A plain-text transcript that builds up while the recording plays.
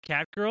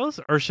cat girls?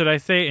 Or should I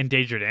say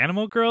endangered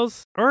animal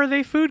girls? Or are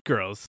they food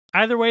girls?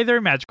 Either way,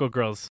 they're magical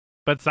girls.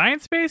 But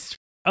science-based?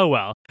 Oh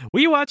well.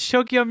 We watched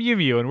Tokyo Mew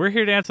Mew, and we're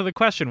here to answer the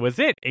question, was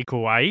it a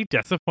kawaii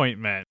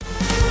disappointment?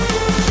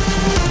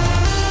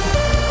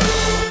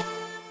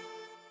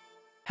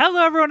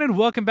 Hello everyone, and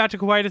welcome back to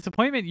Kawaii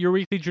Disappointment, your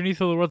weekly journey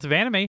through the worlds of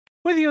anime.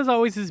 With you as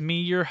always is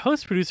me, your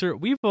host, producer,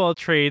 weeb of all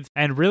trades,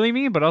 and really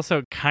mean but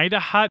also kinda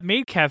hot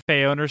maid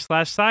cafe owner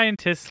slash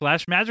scientist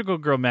slash magical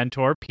girl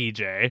mentor,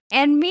 PJ.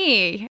 And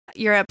me,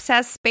 your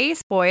obsessed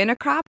space boy in a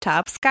crop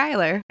top,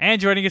 Skylar.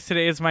 And joining us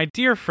today is my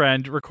dear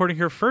friend, recording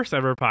her first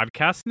ever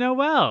podcast,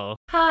 Noelle.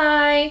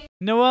 Hi.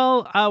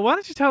 Noelle, why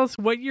don't you tell us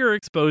what your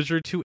exposure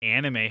to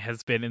anime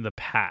has been in the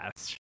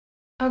past?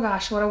 Oh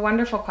gosh, what a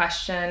wonderful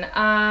question.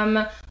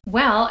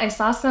 Well, I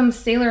saw some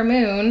Sailor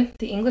Moon,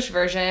 the English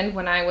version,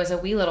 when I was a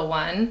wee little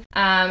one.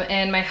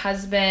 And my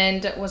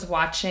husband was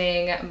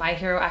watching My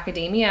Hero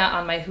Academia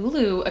on my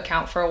Hulu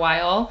account for a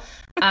while.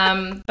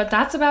 But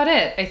that's about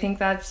it. I think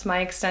that's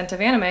my extent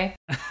of anime.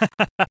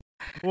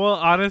 Well,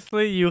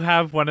 honestly, you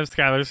have one of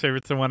Skylar's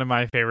favorites and one of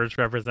my favorites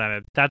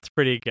represented. That's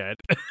pretty good.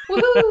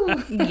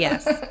 Woohoo!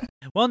 Yes.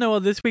 Well,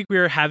 Noelle, this week we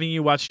are having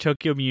you watch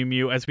Tokyo Mew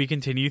Mew as we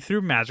continue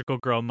through Magical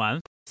Girl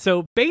Month.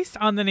 So, based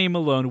on the name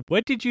alone,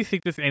 what did you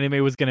think this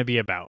anime was going to be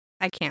about?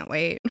 I can't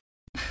wait.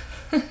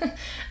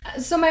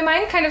 So my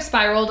mind kind of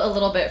spiraled a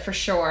little bit for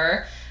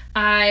sure.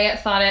 I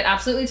thought it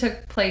absolutely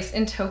took place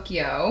in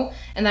Tokyo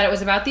and that it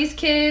was about these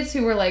kids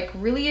who were like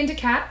really into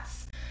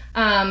cats.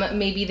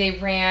 Maybe they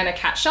ran a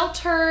cat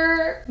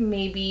shelter.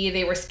 Maybe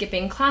they were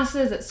skipping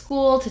classes at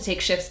school to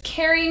take shifts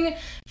caring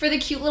for the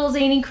cute little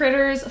zany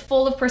critters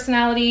full of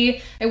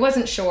personality. I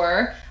wasn't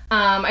sure.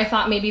 I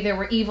thought maybe there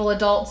were evil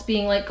adults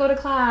being like, go to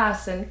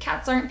class and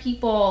cats aren't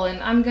people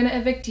and I'm gonna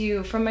evict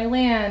you from my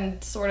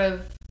land sort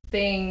of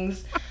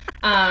things.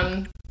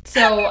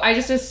 So I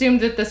just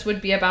assumed that this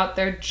would be about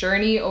their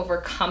journey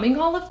overcoming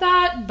all of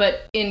that,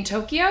 but in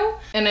Tokyo.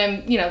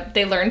 And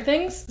they learn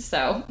things,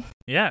 so.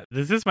 Yeah,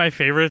 this is my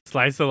favorite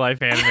slice of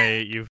life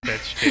anime you've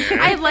pitched here.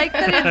 I like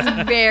that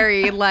it's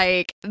very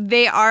like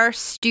they are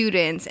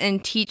students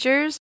and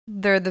teachers,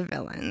 they're the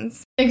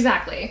villains.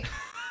 Exactly.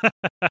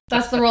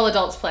 That's the role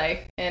adults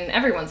play in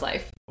everyone's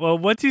life. Well,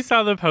 once you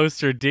saw the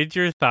poster, did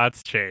your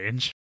thoughts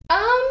change?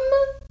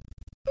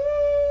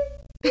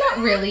 Not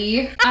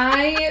really.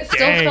 I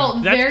still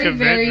felt very,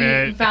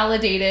 very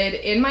validated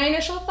in my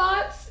initial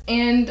thoughts,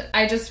 and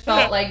I just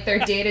felt like their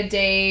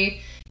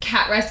day-to-day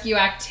cat rescue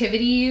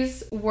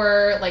activities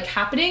were like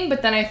happening,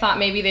 but then I thought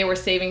maybe they were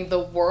saving the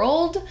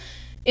world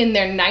in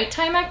their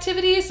nighttime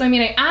activities. So I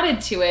mean, I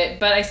added to it,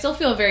 but I still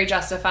feel very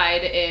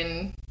justified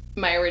in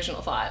my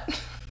original thought.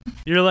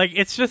 You're like,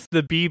 it's just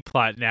the B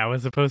plot now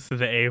as opposed to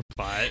the A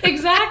plot.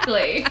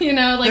 Exactly.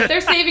 Like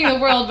they're saving the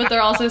world, but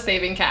they're also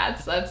saving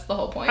cats. That's the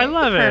whole point. I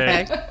love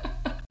it. Perfect.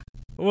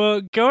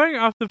 Well, going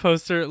off the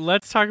poster,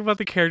 let's talk about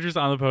the characters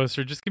on the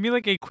poster. Just give me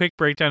like a quick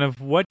breakdown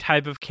of what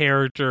type of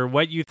character,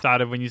 what you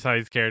thought of when you saw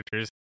these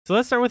characters. So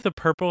let's start with the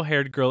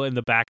purple-haired girl in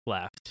the back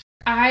left.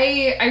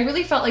 I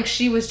really felt like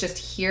she was just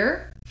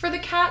here for the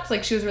cats.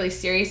 Like she was really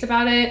serious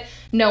about it.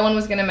 No one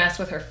was going to mess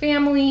with her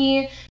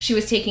family. She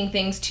was taking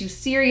things too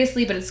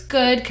seriously, but it's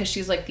good because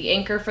she's like the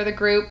anchor for the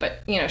group.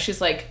 But,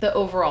 she's like the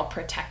overall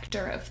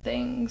protector of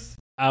things.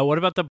 What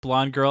about the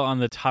blonde girl on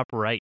the top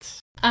right?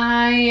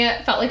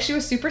 I felt like she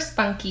was super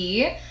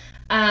spunky.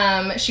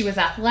 She was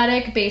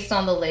athletic based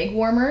on the leg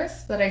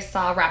warmers that I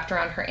saw wrapped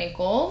around her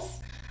ankles.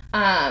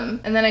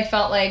 And then I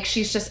felt like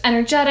she's just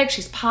energetic,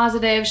 she's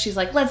positive, she's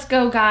like, let's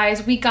go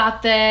guys, we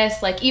got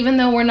this, like even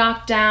though we're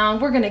knocked down,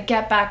 we're gonna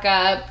get back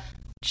up.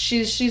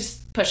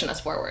 She's pushing us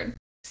forward.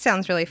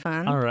 Sounds really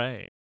fun. All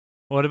right.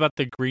 What about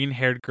the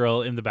green-haired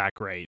girl in the back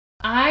right?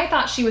 I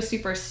thought she was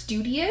super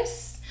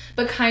studious,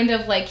 but kind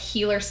of like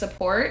healer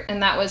support,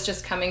 and that was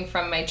just coming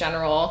from my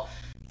general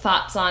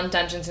thoughts on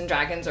Dungeons and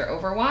Dragons or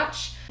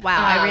Overwatch.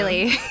 Wow, I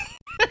really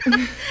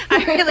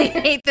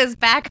hate this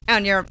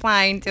background you're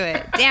applying to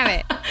it. Damn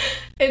it.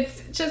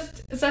 It's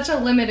just such a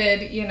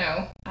limited,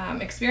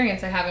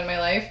 experience I have in my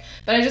life.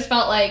 But I just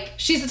felt like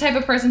she's the type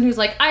of person who's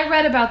like, I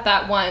read about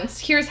that once.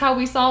 Here's how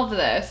we solved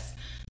this.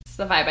 It's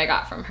the vibe I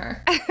got from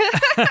her.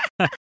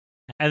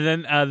 And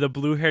then the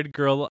blue-haired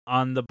girl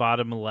on the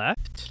bottom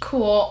left.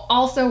 Cool.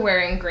 Also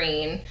wearing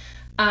green.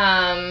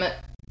 I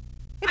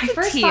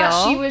first teal.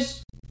 thought she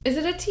was... Is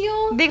it a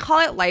teal? They call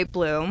it light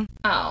blue.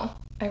 Oh,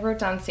 I wrote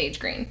down sage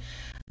green.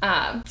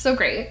 So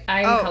great.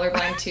 I'm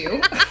colorblind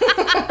too.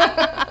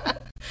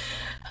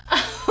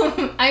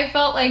 I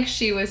felt like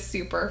she was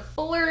super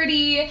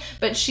flirty,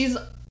 but she's...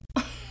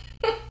 I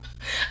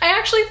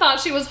actually thought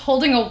she was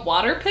holding a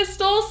water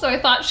pistol, so I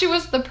thought she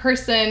was the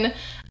person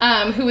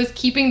who was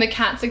keeping the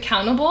cats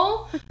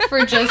accountable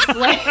for just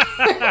like...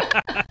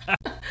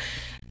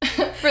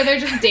 for their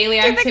just daily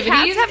activities. The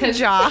cats have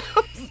jobs.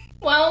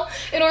 Well,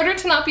 in order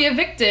to not be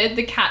evicted,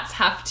 the cats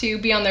have to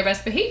be on their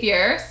best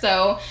behavior.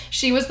 So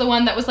she was the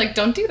one that was like,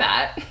 don't do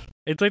that.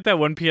 It's like that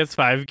one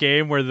PS5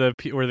 game where the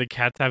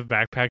cats have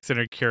backpacks and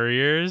are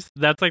couriers.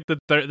 That's like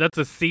that's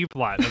a C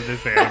plot of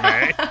this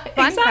anime.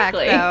 Fun fact,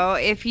 though,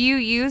 if you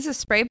use a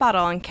spray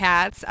bottle on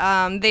cats,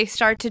 they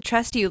start to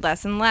trust you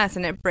less and less,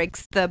 and it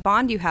breaks the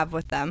bond you have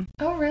with them.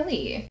 Oh,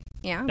 really?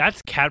 Yeah.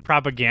 That's cat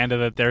propaganda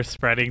that they're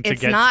spreading to It's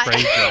get not.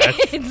 spray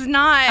dressed. It's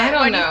not. I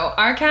don't know.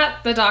 Our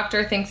cat, the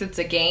doctor, thinks it's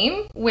a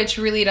game, which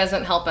really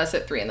doesn't help us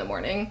at 3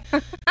 a.m.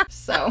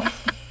 So...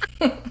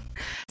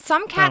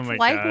 Some cats my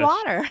like gosh.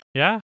 water.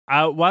 Yeah.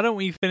 Why don't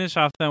we finish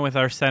off then with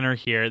our center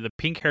here, the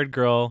pink-haired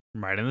girl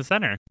right in the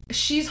center.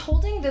 She's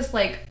holding this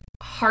like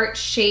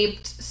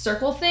heart-shaped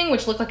circle thing,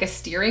 which looked like a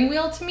steering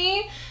wheel to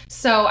me.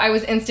 So I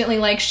was instantly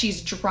like,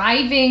 she's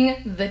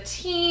driving the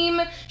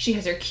team. She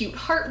has her cute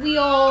heart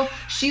wheel.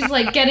 She's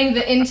like getting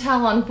the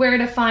intel on where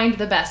to find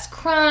the best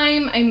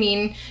crime. I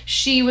mean,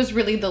 she was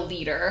really the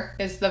leader,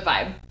 is the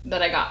vibe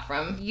that I got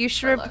from. You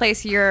should her look.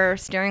 replace your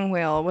steering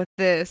wheel with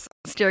this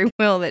steering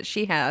wheel that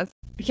she has.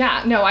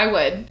 Yeah, no, I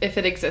would. If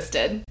it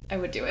existed, I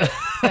would do it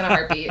in a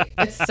heartbeat.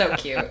 It's so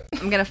cute.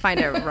 I'm going to find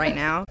it right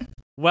now.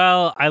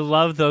 Well, I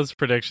love those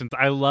predictions.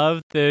 I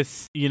love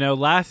this. You know,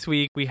 last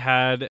week we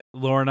had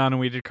Lauren on and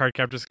we did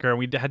Cardcaptor Sakura, and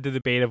we had the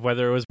debate of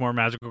whether it was more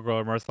Magical Girl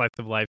or more Slice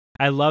of Life.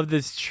 I love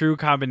this true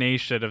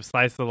combination of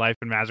Slice of Life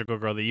and Magical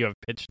Girl that you have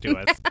pitched to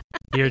us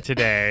here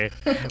today,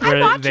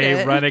 where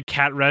they run a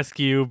cat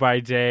rescue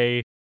by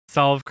day,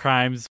 solve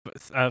crimes,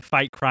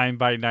 fight crime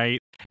by night,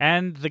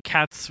 and the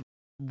cats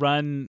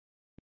run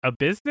a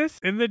business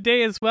in the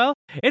day as well.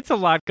 It's a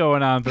lot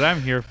going on, but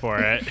I'm here for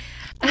it.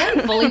 I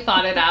haven't fully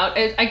thought it out.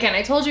 Again,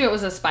 I told you it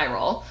was a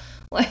spiral.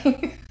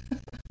 Like,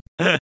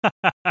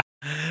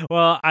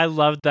 well, I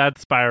loved that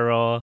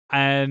spiral.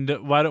 And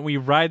why don't we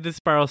ride the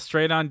spiral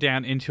straight on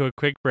down into a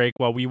quick break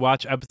while we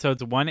watch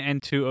episodes 1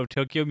 and 2 of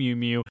Tokyo Mew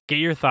Mew, get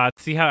your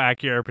thoughts, see how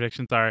accurate our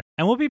predictions are,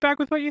 and we'll be back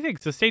with what you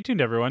think. So stay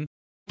tuned, everyone.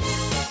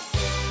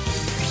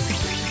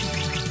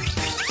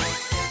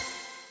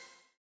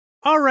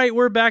 All right,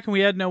 we're back, and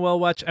we had Noelle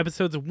watch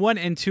episodes 1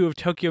 and 2 of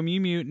Tokyo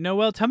Mew Mew.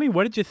 Noelle, tell me,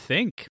 what did you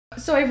think?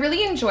 so I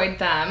really enjoyed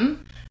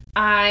them.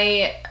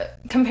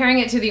 Comparing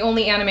it to the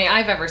only anime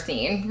I've ever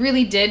seen,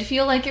 really did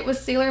feel like it was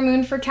Sailor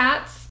Moon for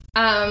cats,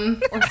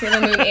 or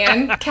Sailor Moon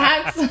and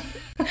cats.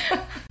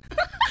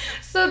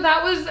 So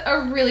that was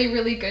a really,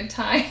 really good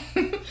time.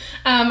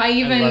 I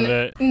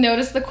even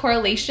noticed the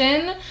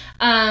correlation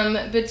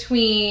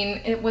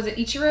between, was it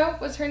Ichiro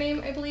was her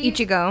name, I believe?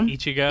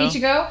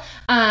 Ichigo.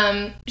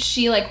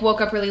 She like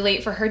woke up really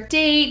late for her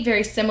date,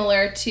 very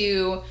similar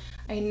to,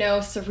 I know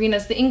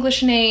Serena's the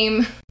English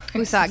name.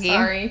 Usagi.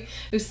 Sorry.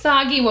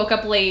 Usagi woke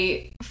up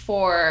late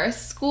for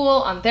school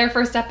on their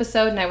first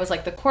episode, and I was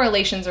like, the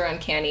correlations are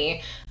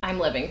uncanny. I'm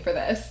living for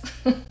this.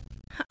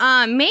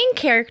 Main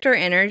character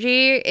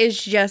energy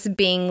is just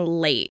being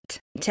late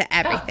to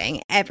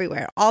everything,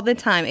 everywhere, all the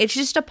time. It's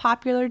just a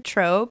popular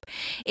trope.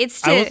 I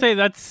will say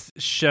that's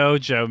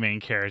shoujo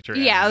main character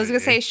energy. Yeah, I was going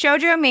to say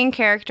shoujo main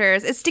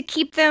characters. It's to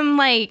keep them,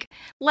 like,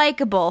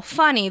 likable,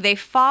 funny. They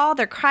fall,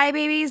 they're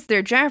crybabies,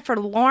 they're Jennifer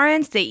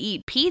Lawrence, they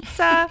eat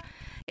pizza.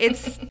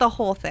 It's the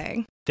whole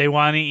thing. They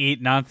want to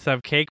eat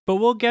non-stop cake, but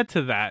we'll get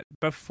to that.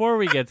 Before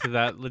we get to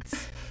that,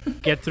 let's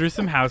get through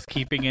some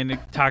housekeeping and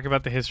talk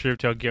about the history of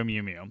Tokyo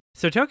Mew Mew.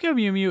 So Tokyo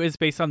Mew Mew is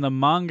based on the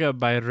manga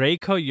by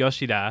Reiko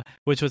Yoshida,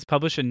 which was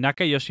published in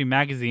Nakayoshi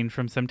magazine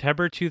from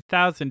September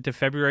 2000 to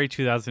February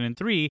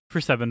 2003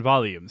 for 7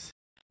 volumes.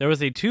 There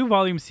was a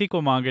 2-volume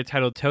sequel manga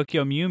titled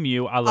Tokyo Mew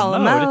Mew a la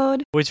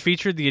Mode, which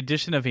featured the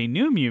addition of a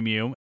new Mew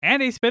Mew,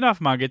 and a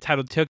spin-off manga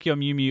titled Tokyo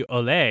Mew Mew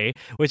Ole,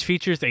 which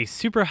features a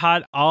super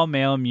hot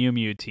all-male Mew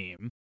Mew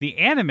team. The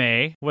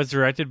anime was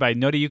directed by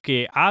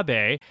Noriyuki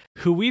Abe,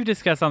 who we've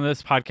discussed on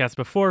this podcast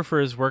before for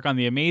his work on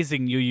the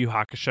amazing Yu Yu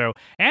Hakusho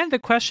and the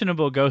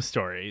questionable Ghost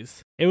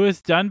Stories. It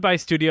was done by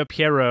Studio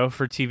Pierrot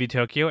for TV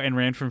Tokyo and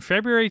ran from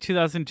February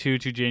 2002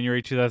 to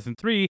January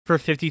 2003 for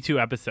 52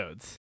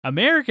 episodes.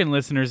 American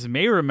listeners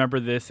may remember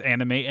this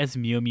anime as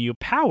Mew Mew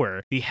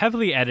Power, the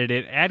heavily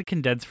edited and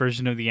condensed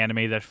version of the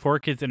anime that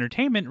 4Kids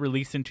Entertainment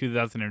released in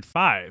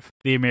 2005.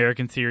 The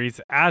American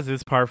series, as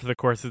is par for the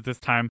course at this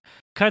time,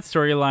 cut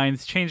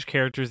storylines, changed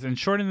characters, and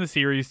shortened the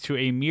series to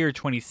a mere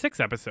 26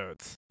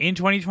 episodes. In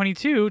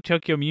 2022,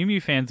 Tokyo Mew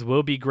Mew fans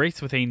will be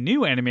graced with a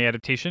new anime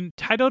adaptation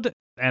titled,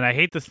 and I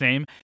hate this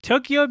name,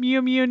 Tokyo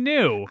Mew Mew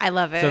New. I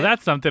love it. So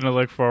that's something to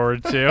look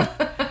forward to.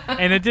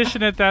 In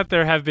addition to that,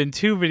 there have been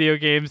 2 video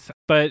games,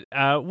 but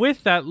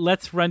with that,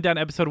 let's run down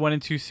episode 1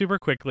 and 2 super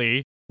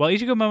quickly. While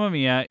Ichigo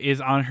Mamamiya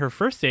is on her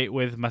first date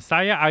with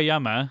Masaya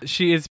Aoyama,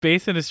 she is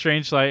bathed in a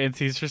strange light and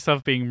sees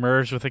herself being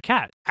merged with a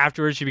cat.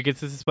 Afterwards, she begins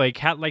to display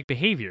cat-like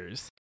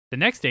behaviors. The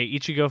next day,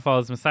 Ichigo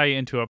follows Masaya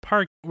into a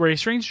park where a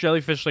strange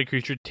jellyfish-like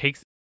creature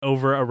takes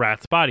over a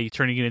rat's body,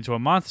 turning it into a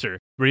monster.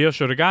 Ryo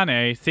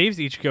Shotogane saves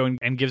Ichigo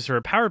and gives her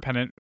a power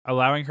pendant,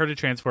 allowing her to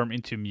transform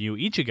into Mew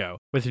Ichigo.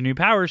 With her new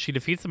powers, she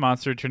defeats the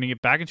monster, turning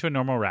it back into a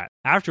normal rat.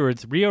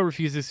 Afterwards, Ryo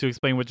refuses to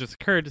explain what just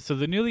occurred, so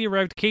the newly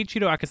arrived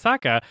Keiichiro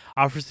Akasaka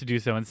offers to do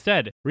so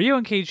instead. Ryo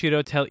and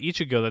Keiichiro tell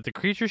Ichigo that the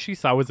creature she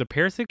saw was a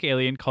parasitic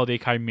alien called a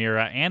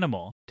chimera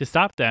animal. To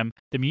stop them,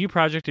 the Mew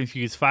Project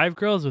infused 5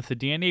 girls with the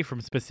DNA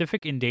from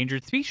specific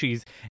endangered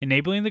species,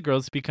 enabling the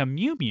girls to become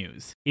Mew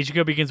Mews.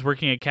 Ichigo begins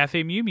working at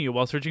Cafe Mew Mew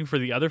while searching for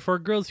the other 4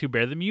 girls who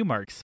bear the Mew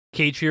marks.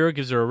 Keiichiro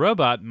gives her a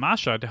robot,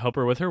 Masha, to help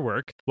her with her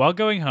work. While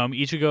going home,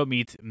 Ichigo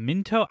meets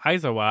Minto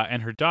Aizawa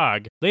and her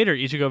dog. Later,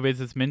 Ichigo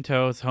visits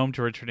Minto's home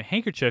to return a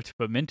handkerchief,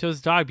 but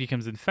Minto's dog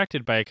becomes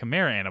infected by a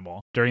chimera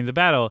animal. During the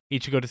battle,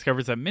 Ichigo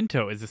discovers that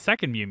Minto is the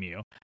second Mew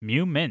Mew,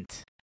 Mew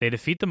Mint. They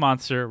defeat the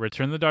monster,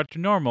 return the dog to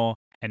normal,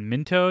 and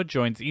Minto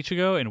joins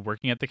Ichigo in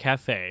working at the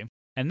cafe.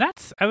 And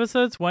that's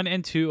episodes 1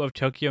 and 2 of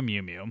Tokyo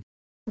Mew Mew.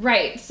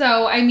 Right.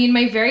 So, I mean,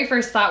 my very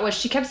first thought was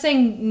she kept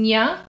saying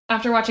nya.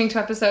 After watching 2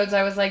 episodes,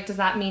 I was like, does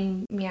that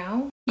mean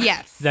meow?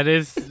 Yes. That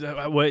is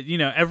what,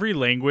 every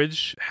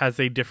language has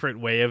a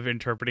different way of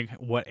interpreting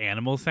what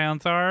animal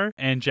sounds are.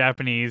 And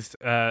Japanese,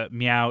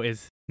 meow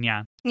is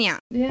nya. Yeah.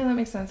 Yeah, that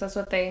makes sense. That's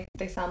what they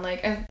sound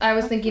like. I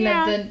was thinking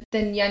of the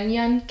Nyan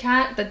Nyan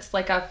cat that's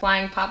like a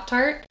flying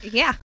Pop-Tart.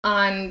 Yeah.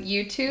 On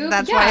YouTube.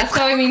 That's why it's...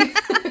 So, I mean,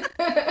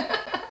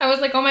 I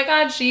was like, oh my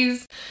God,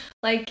 she's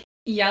like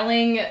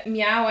yelling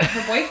meow at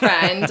her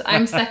boyfriend.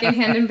 I'm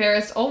secondhand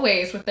embarrassed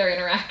always with their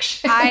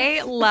interaction.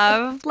 I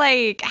love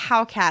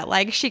how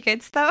cat-like she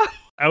gets though.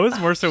 I was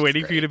more so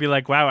waiting for you to be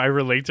like, wow, I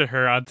relate to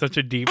her on such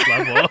a deep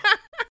level.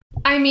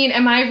 I mean,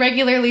 am I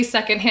regularly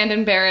secondhand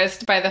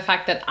embarrassed by the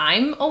fact that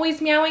I'm always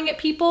meowing at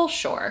people?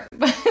 Sure.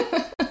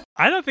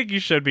 I don't think you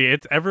should be.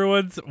 It's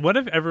one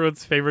of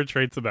everyone's favorite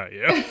traits about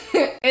you.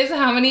 Is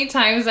how many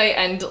times I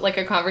end like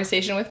a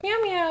conversation with meow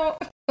meow.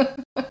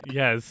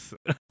 Yes.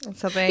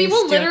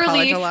 People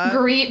literally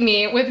greet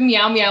me with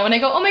meow meow and I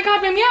go, oh my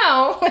God, meow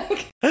meow.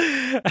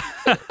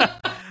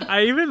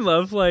 I even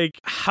love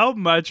how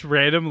much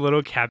random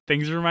little cat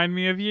things remind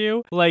me of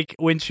you. Like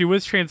when she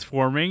was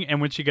transforming and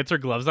when she gets her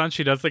gloves on,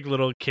 she does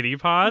little kitty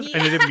paws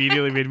and it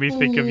immediately made me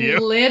think of you.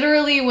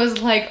 Literally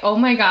was like, oh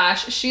my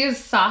gosh, she is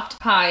soft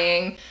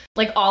pieing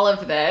all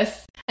of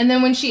this. And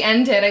then when she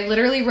ended, I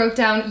literally wrote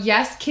down,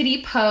 yes,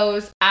 kitty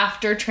pose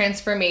after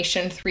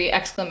transformation, 3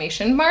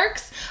 exclamation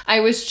marks. I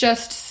was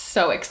just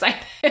so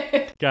excited.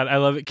 God, I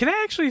love it. Can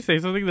I actually say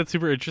something that's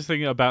super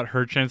interesting about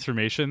her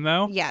transformation,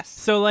 though? Yes.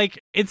 So,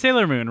 in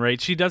Sailor Moon,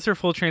 right, she does her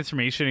full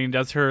transformation and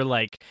does her,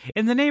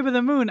 in the name of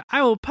the moon,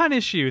 I will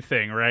punish you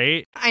thing,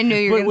 right? I knew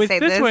you were going to say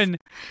this. But with this one,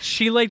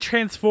 she,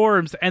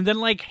 transforms and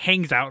then,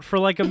 hangs out for,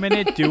 a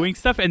minute doing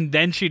stuff, and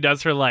then she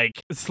does her,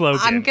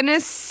 slogan. I'm going to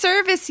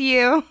service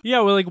you. Yeah,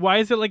 well, why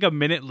is it, a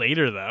minute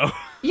later, though?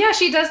 Yeah,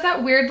 she does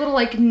that weird little,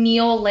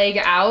 kneel leg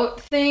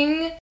out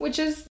thing, which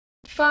is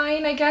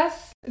fine, I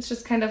guess. It's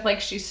just kind of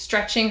she's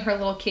stretching her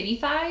little kitty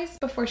thighs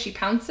before she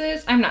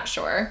pounces. I'm not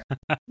sure.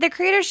 The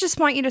creators just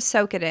want you to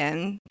soak it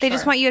in. They Sure.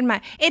 just want you in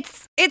mind.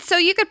 It's so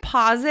you could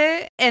pause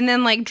it and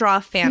then draw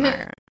a fan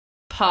art.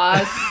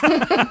 Pause.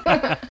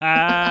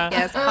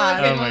 Yes, pause.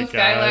 Good Oh my one,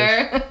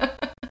 Skylar.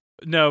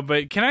 No,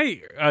 but can I,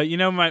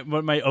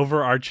 what my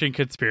overarching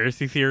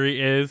conspiracy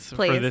theory is for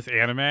Please. this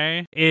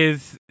anime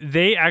is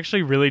they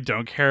actually really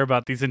don't care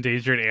about these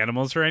endangered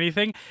animals or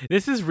anything.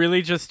 This is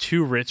really just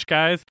 2 rich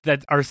guys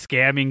that are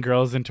scamming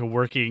girls into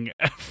working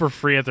for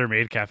free at their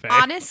maid cafe.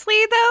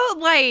 Honestly,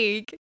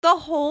 though, the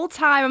whole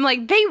time, I'm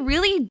like, they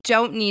really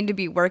don't need to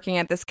be working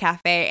at this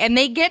cafe. And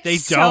they get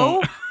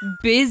so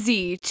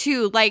busy,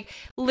 too.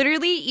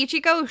 Literally,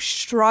 Ichigo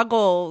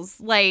struggles,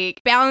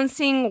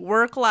 balancing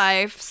work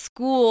life,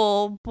 school,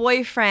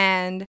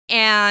 boyfriend,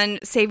 and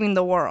saving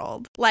the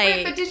world.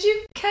 Wait, but did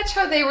you catch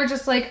how they were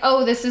just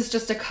oh, this is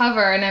just a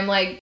cover? And I'm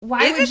like,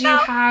 why Is would it you though?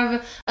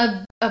 have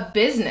a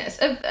business,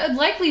 a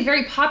likely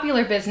very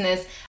popular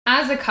business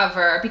as a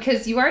cover?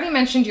 Because you already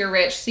mentioned you're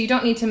rich, so you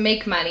don't need to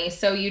make money.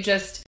 So you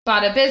just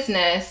bought a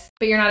business,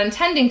 but you're not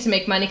intending to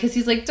make money because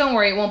he's like, don't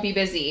worry, it won't be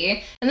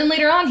busy. And then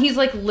later on, he's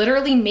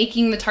literally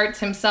making the tarts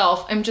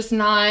himself. I'm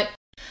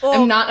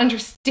not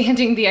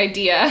understanding the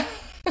idea.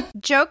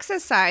 Jokes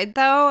aside,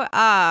 though,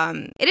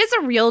 it is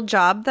a real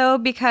job, though,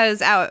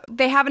 because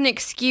they have an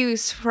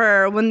excuse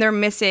for when they're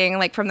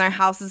missing, from their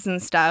houses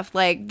and stuff.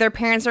 Their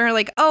parents are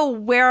like, oh,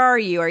 where are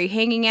you? Are you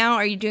hanging out?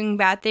 Are you doing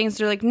bad things?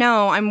 They're like,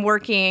 no, I'm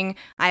working.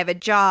 I have a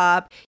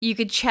job. You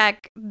could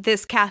check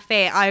this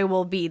cafe. I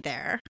will be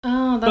there.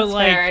 Oh, that's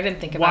fair. I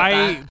didn't think about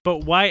that. But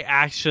why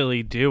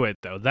actually do it,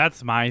 though?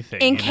 That's my thing.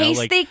 In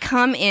case they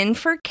come in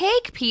for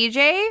cake,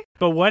 PJ.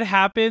 But what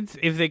happens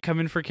if they come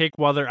in for cake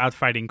while they're out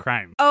fighting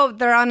crime? Oh,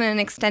 they're on an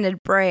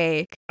extended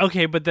break.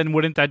 Okay, but then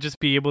wouldn't that just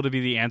be able to be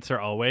the answer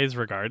always,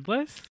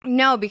 regardless?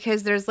 No,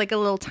 because there's a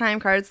little time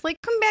card. It's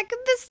come back at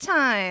this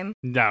time.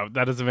 No,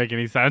 that doesn't make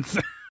any sense.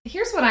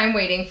 Here's what I'm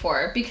waiting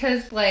for,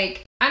 because I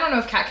don't know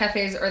if cat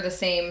cafes are the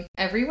same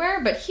everywhere,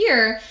 but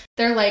here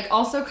they're like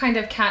also kind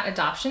of cat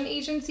adoption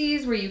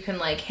agencies where you can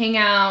like hang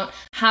out,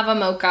 have a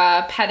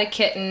mocha, pet a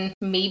kitten,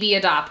 maybe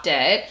adopt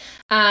it.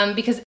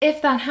 Because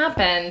if that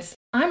happens,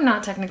 I'm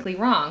not technically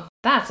wrong.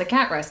 That's a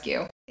cat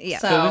rescue. Yeah.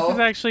 So this is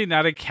actually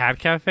not a cat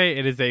cafe.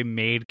 It is a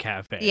maid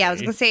cafe. Yeah, I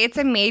was going to say it's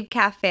a maid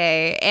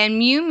cafe. And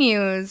Mew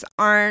Mews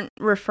aren't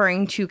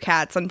referring to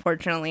cats,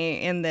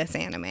 unfortunately, in this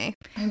anime.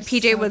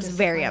 PJ was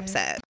very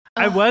upset.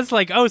 I was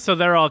like, oh, so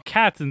they're all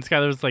cats. And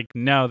Skylar was like,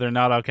 no, they're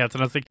not all cats.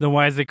 And I was like, then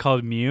why is it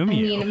called Mew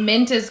Mew? I mean,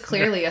 Mint is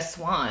clearly a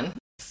swan,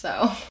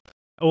 so...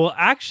 Well,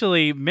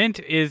 actually, Mint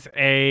is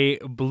a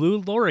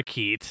blue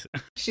lorikeet.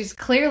 She's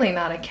clearly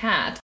not a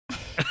cat.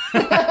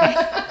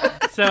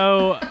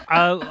 So,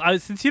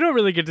 since you don't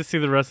really get to see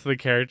the rest of the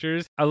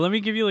characters, let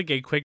me give you like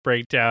a quick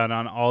breakdown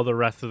on all the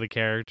rest of the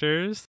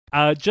characters,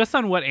 just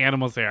on what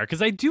animals they are.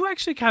 Because I do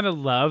actually kind of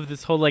love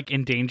this whole like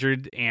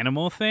endangered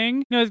animal thing.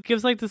 You know, it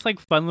gives like this like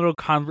fun little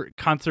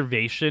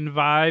conservation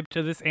vibe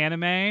to this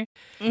anime.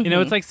 Mm-hmm. You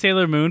know, it's like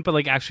Sailor Moon, but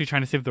like actually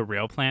trying to save the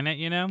real planet,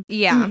 you know?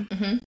 Yeah.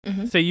 Mm-hmm,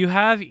 mm-hmm. So you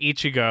have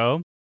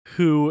Ichigo,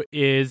 who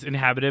is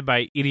inhabited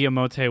by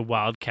Iriomote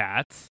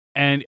wildcats.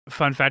 And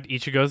fun fact,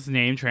 Ichigo's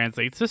name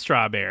translates to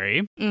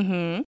strawberry.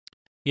 Mm-hmm.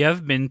 You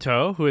have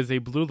Minto, who is a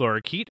blue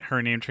lorikeet.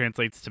 Her name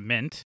translates to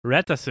mint.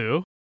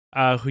 Retasu,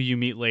 who you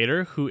meet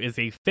later, who is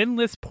a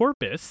finless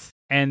porpoise,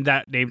 and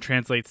that name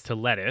translates to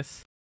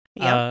lettuce.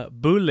 Yep.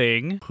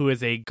 Buling, who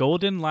is a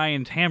golden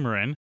lion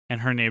tamarin, and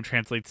her name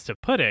translates to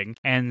pudding.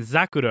 And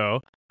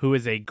Zakuro, who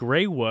is a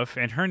gray wolf,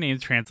 and her name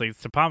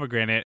translates to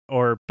pomegranate,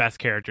 or best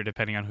character,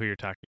 depending on who you're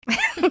talking.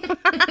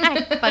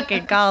 I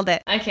fucking called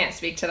it. I can't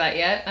speak to that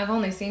yet. I've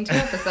only seen 2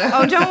 episodes.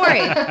 Oh, don't worry.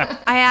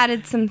 I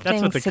added some That's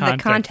things what to the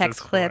context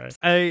is for. clips.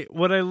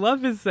 What I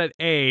love is that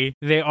they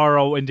are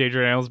all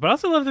endangered animals, but I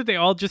also love that they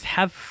all just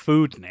have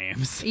food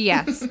names.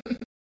 Yes.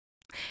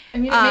 I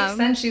mean, it makes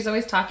sense. She's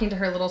always talking to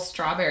her little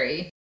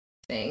strawberry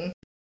thing.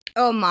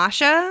 Oh,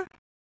 Masha?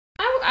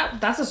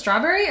 That's a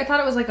strawberry? I thought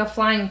it was like a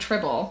flying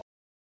tribble.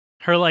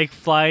 Her like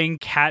flying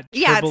cat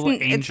tribble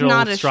it's angel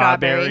not a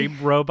strawberry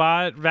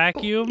robot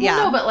vacuum. Yeah.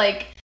 Well, no, but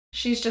like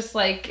she's just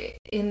like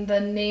in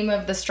the name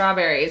of the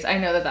strawberries. I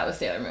know that was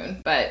Sailor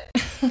Moon, but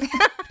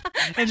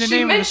In the she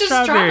name of the mentioned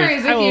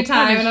strawberries I a will few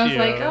times, and I was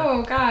punish like, you.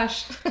 oh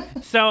gosh.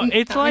 So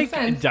it's That like makes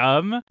sense.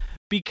 dumb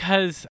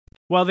because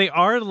while they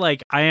are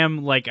like, I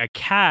am like a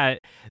cat,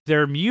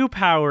 their Mew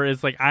power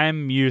is like,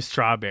 I'm Mew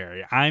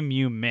strawberry, I'm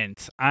Mew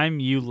mint, I'm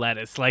Mew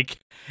lettuce. Like,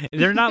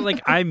 they're not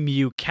like, I'm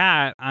Mew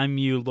cat, I'm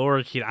Mew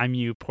lorikeet, I'm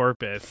Mew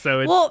porpoise. So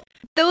it's, Well,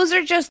 those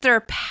are just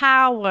their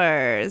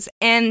powers,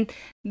 and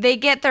they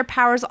get their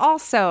powers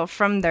also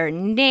from their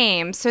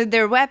name. So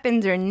their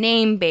weapons are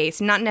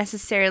name-based, not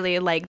necessarily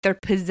like their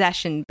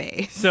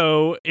possession-based.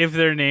 so if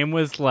their name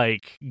was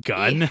like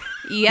gun,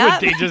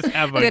 Yep. would they just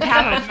have a They'd gun?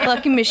 have a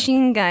fucking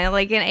machine gun,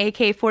 like an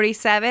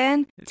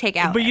AK-47. Take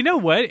out. But you know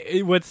what?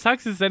 What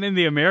sucks is that in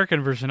the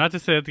American version, not to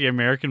say that the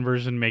American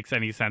version makes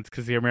any sense,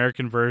 because the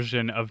American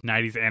version of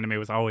 90s anime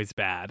was always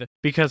bad.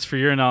 Because for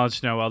your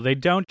knowledge, Noel, they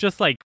don't just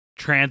like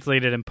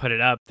translate it and put it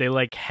up. They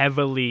like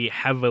heavily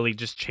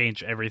just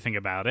change everything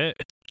about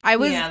it. I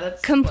was Yeah,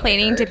 that's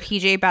complaining what I to heard.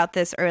 PJ about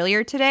this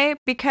earlier today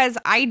because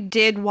I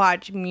did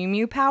watch Mew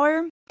Mew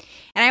Power,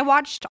 and I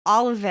watched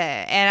all of it,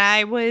 and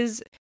I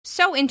was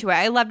so into it.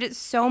 I loved it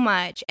so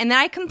much. And then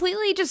I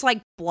completely just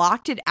like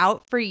blocked it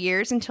out for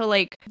years until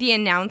like the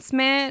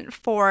announcement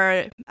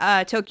for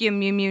Tokyo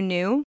Mew Mew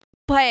New.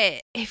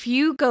 But if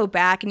you go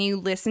back and you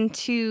listen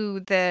to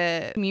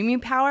the Mew Mew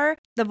Power,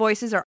 the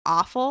voices are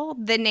awful.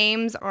 The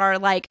names are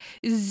like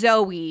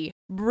Zoe,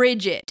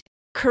 Bridget,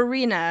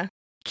 Karina,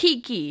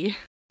 Kiki.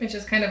 It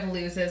just kind of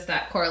loses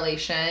that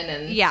correlation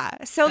and Yeah.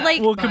 So That-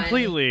 like Well, fun.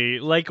 completely.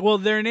 Like, well,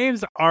 their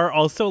names are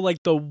also like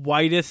the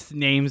widest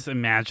names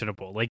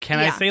imaginable. Like, can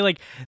I Yeah. say like,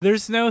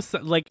 there's no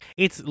like,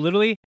 it's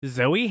literally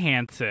Zoe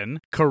Hansen,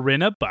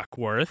 Corinna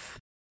Buckworth,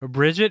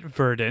 Bridget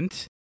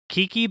Verdant,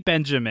 Kiki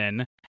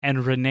Benjamin,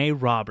 and Renee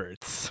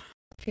Roberts.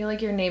 I feel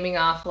like you're naming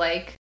off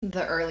like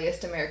the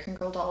earliest American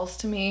Girl dolls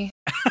to me.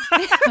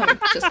 I'm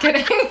just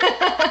kidding.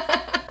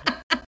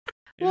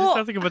 It Well- just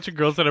sounds like a bunch of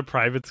girls at a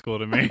private school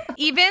to me.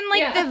 even like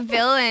Yeah. the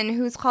villain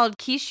who's called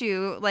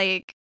Kishu,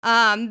 like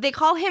they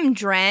call him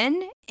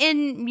Dren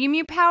in Mew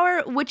Mew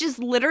Power, which is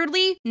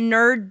literally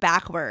nerd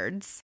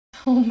backwards.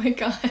 Oh my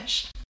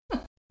gosh.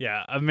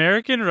 Yeah,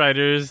 American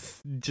writers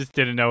just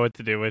didn't know what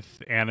to do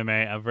with anime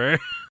ever.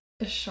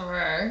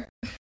 Sure.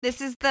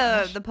 This is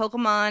the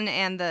Pokemon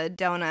and the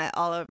donut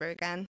all over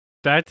again.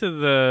 Back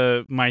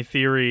to my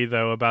theory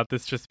though about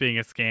this just being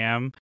a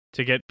scam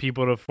to get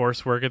people to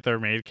force work at their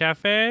maid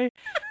cafe.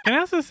 Can I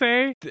also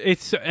say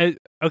it's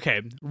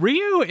okay?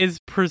 Ryu is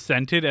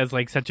presented as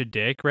like such a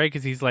dick, right?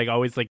 Because he's like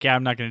always like, yeah,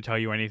 I'm not going to tell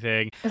you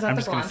anything. Is that I'm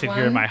the just going to blonde sit one?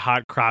 here in my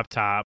hot crop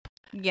top.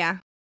 Yeah.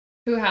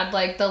 Who had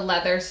like the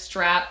leather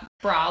strap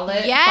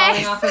bralette Yes!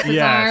 falling off of his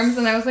Yes. arms,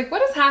 and I was like,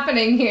 what is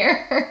happening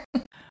here?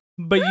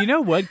 But you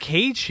know what?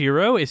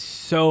 Keiichiro is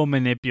so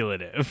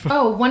manipulative.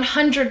 Oh,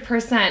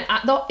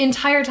 100%. The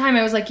entire time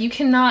I was like, you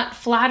cannot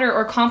flatter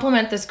or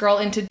compliment this girl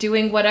into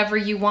doing whatever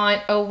you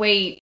want. Oh,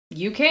 wait,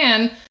 you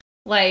can.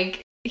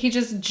 Like, he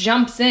just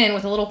jumps in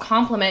with a little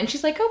compliment and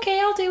she's like, okay,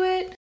 I'll do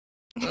it.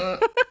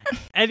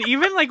 And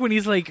even like when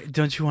he's like,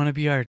 don't you want to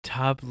be our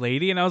top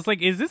lady? And I was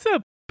like, is this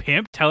a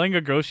pimp telling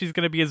a girl she's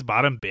going to be his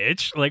bottom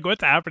bitch? Like,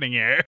 what's happening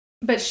here?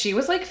 But she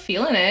was like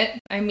feeling it.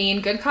 I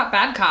mean, good cop,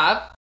 bad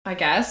cop, I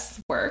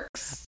guess,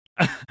 works.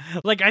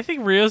 Like, I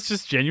think Rio's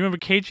just genuine,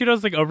 but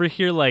Keiichiro's like over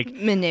here like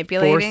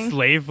Manipulating. forced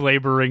slave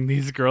laboring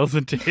these girls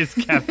into his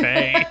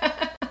cafe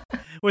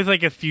with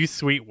like a few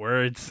sweet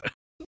words.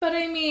 But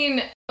I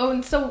mean, oh,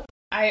 and so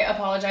I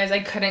apologize, I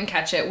couldn't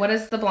catch it. What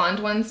is the blonde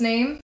one's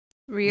name?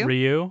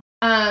 Ryu?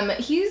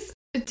 He's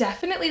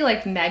definitely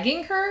like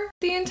negging her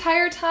the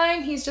entire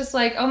time. He's just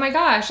like, oh my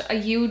gosh,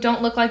 you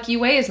don't look like you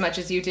weigh as much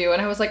as you do.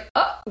 And I was like,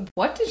 oh,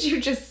 what did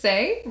you just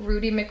say?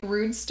 Rudy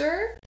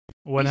McRudester?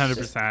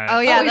 100%. Oh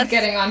yeah, Always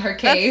getting on her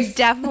case. That's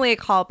definitely a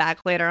callback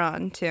later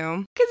on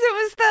too. Because it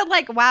was the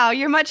like, wow,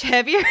 you're much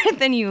heavier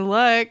than you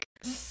look.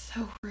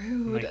 So Oh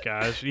rude. my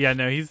gosh. Yeah,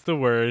 no, he's the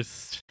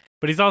worst.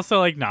 But he's also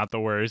like not the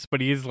worst.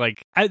 But he's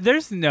like,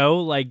 there's no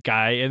like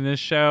guy in this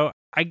show,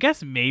 I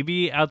guess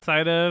maybe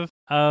outside of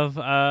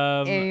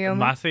Ayumi.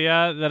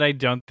 Masaya, that I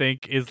don't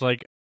think is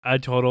like a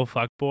total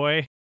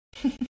fuckboy.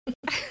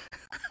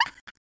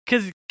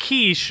 Because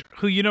Quiche,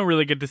 who you don't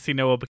really get to see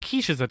Noah, but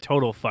Quiche is a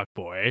total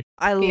fuckboy.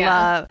 I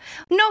love.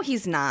 No,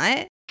 he's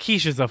not.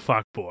 Quiche is a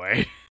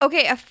fuckboy.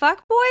 Okay, a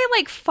fuckboy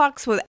like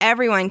fucks with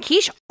everyone.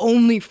 Quiche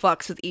only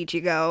fucks with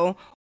Ichigo.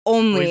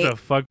 Only. He's a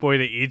fuckboy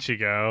to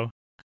Ichigo.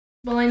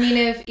 Well, I mean,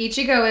 if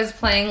Ichigo is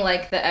playing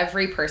like the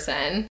every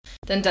person,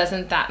 then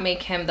doesn't that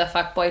make him the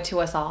fuckboy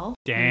to us all?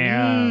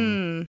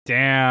 Damn.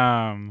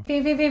 Damn.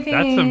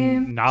 That's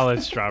some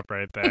knowledge drop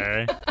right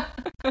there.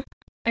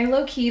 I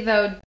low-key,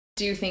 though,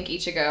 do think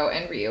Ichigo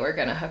and Ryu are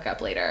gonna hook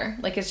up later.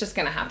 Like, it's just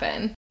gonna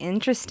happen.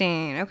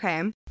 Interesting.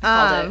 Okay.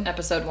 Called it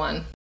episode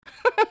 1.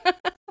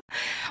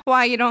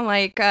 Why you don't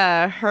like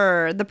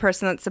the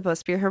person that's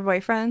supposed to be her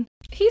boyfriend?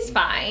 He's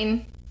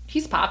fine.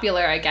 He's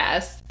popular, I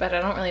guess, but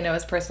I don't really know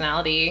his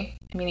personality.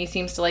 I mean, he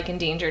seems to like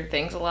endangered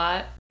things a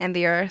lot. And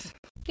the Earth.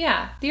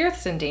 Yeah, the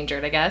Earth's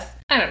endangered, I guess.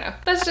 I don't know.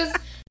 That's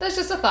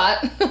just a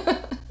thought.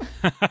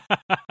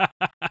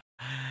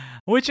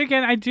 Which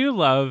again, I do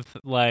love,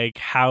 like,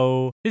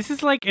 how this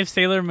is like if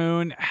Sailor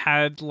Moon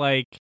had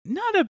like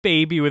not a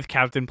baby with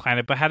Captain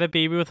Planet, but had a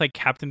baby with like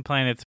Captain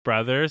Planet's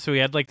brother. So he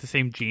had like the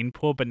same gene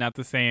pool, but not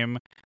the same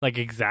like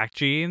exact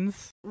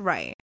genes.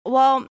 Right.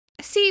 Well,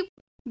 see,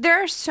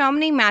 there are so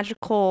many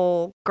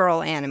magical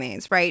girl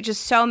animes, right?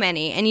 Just so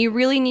many. And you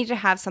really need to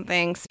have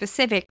something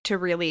specific to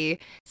really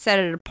set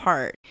it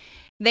apart.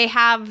 They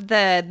have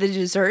the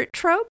dessert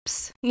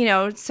tropes, you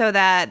know, so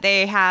that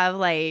they have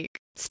like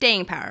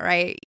staying power,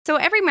 right? So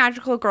every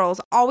magical girl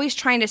is always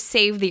trying to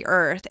save the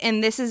earth.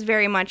 And this is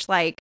very much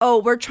like, oh,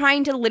 we're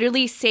trying to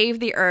literally save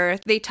the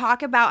earth. They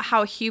talk about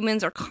how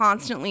humans are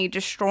constantly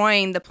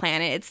destroying the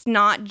planet. It's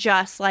not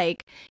just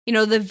like, you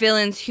know, the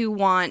villains who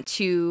want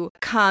to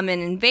come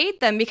and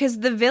invade them, because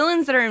the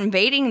villains that are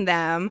invading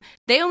them,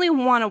 they only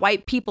want to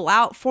wipe people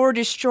out for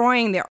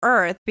destroying the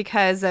earth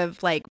because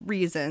of like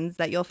reasons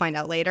that you'll find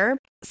out later.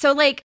 So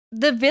like,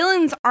 the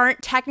villains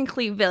aren't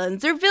technically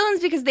villains. They're villains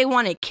because they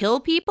want to kill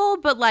people,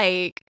 but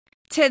like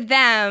to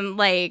them,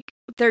 like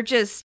they're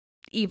just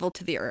evil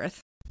to the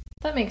earth.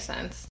 That makes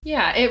sense.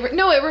 Yeah. It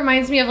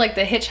reminds me of like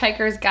the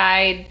Hitchhiker's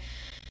Guide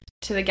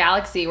to the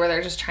Galaxy, where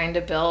they're just trying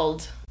to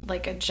build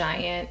like a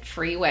giant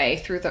freeway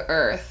through the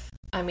earth.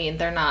 I mean,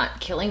 they're not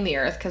killing the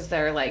earth because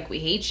they're like, we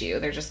hate you.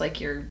 They're just like,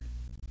 you're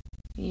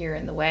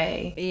in the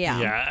way.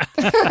 Yeah.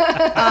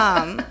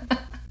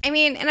 I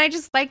mean, and I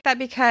just like that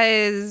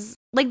because,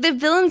 like, the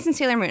villains in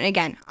Sailor Moon,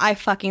 again, I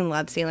fucking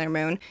love Sailor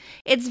Moon.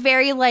 It's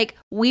very, like,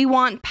 we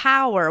want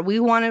power. We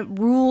want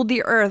to rule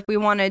the earth. We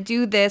want to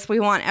do this.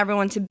 We want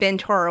everyone to bend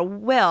to our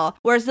will.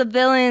 Whereas the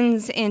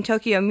villains in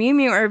Tokyo Mew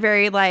Mew are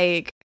very,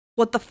 like,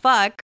 what the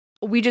fuck?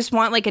 We just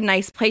want, like, a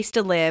nice place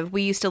to live.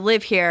 We used to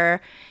live here,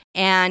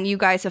 and you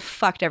guys have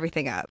fucked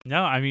everything up.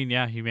 No, I mean,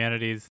 yeah,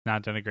 humanity's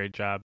not done a great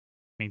job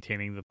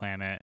maintaining the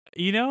planet.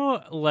 You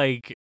know,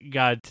 like,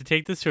 God, to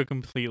take this to a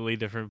completely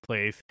different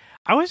place,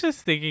 I was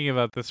just thinking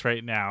about this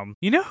right now.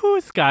 You know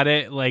who's got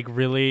it, like,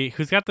 really,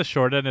 who's got the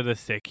short end of the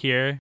stick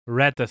here?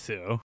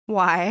 Retasu.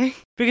 Why?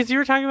 Because you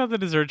were talking about the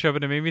dessert trope,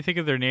 and it made me think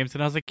of their names,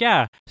 and I was like,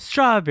 yeah,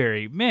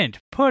 strawberry, mint,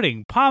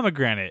 pudding,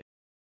 pomegranate,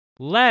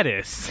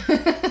 lettuce.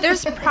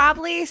 There's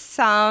probably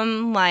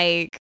some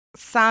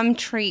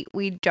treat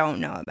we don't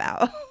know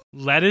about.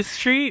 Lettuce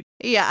treat?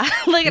 Yeah,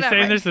 look You're it up.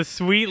 saying Right. there's a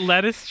sweet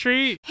lettuce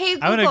treat? Hey,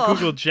 Google. I'm gonna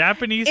Google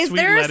Japanese Is sweet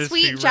there a lettuce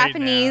sweet treat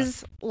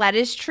Japanese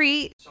lettuce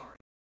treat? Sorry,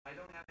 I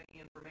don't have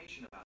any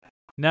information about that.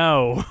 right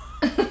now.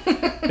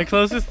 No. The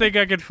closest thing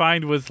I could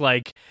find was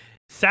like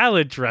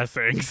salad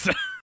dressings.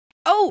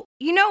 Oh,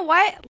 you know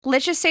what?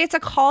 Let's just say it's a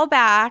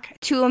callback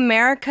to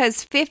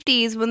America's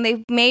 50s when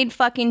they made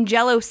fucking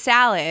Jell-O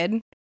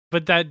salad.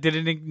 But that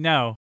didn't.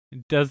 No.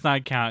 Does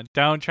not count.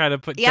 Don't try to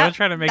Yep, don't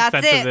try to make that's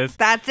sense it. of this.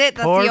 That's it.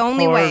 That's Poor, the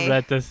only poor way.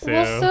 Retta Sue.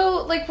 Well,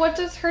 so, like, what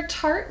does her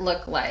tart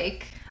look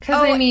like?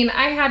 Because, Oh, I mean,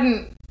 I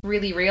hadn't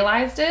really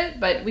realized it,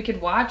 but we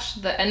could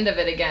watch the end of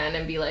it again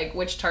and be like,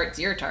 which tart's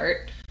your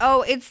tart?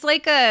 Oh, it's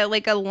like a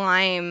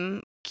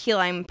lime, key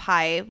lime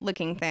pie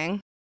looking thing.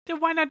 Then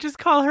why not just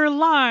call her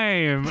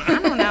Lime? I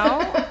don't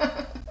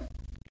know.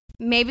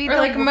 Maybe Or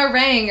like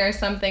meringue or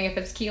something if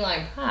it's key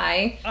lime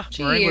pie.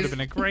 Meringue would have Jeez.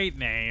 been a great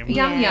name.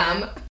 Yum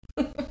Yeah.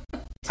 yum.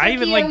 I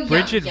even Tokyo like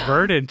Bridget yum, yum.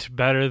 Verdant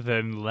better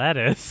than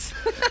lettuce.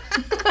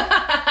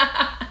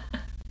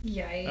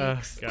 Yikes. Oh,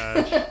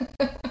 gosh.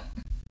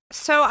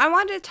 So I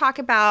wanted to talk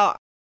about,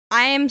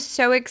 I am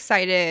so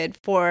excited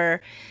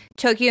for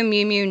Tokyo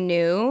Mew Mew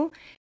New.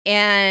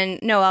 And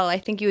Noelle, I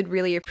think you would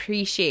really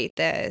appreciate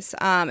this.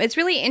 It's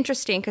really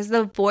interesting because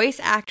the voice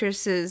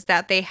actresses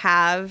that they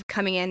have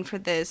coming in for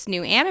this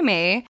new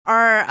anime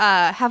are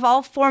have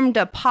all formed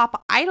a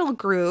pop idol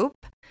group,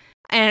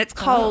 and it's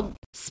called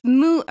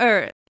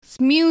Smoothie.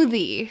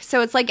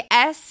 So it's like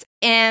SMEW,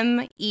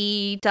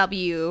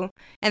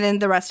 and then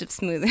the rest of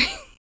Smoothie.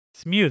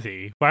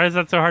 Smoothie. Why is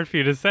that so hard for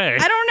you to say?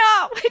 I don't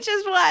know, it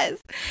just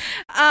was.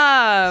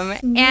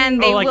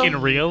 And they Oh, like will,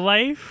 in real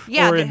life?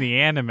 Yeah, Or in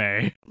the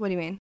anime? what do you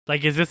mean?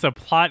 Like, is this a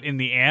plot in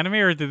the anime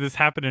or did this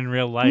happen in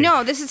real life?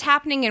 No, this is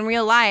happening in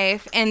real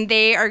life, and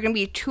they are going to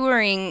be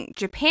touring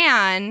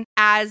Japan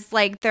as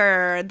like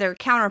their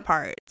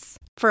counterparts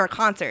for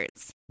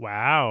concerts.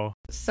 Wow.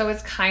 So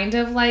it's kind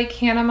of like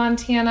Hannah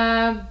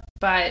Montana,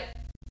 but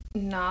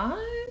not?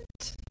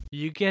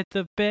 You get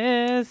the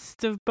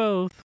best of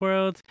both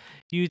worlds.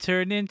 You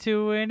turn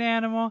into an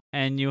animal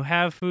and you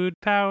have food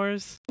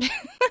powers.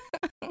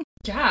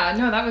 Yeah,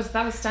 no, that was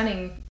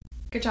stunning.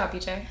 Good job,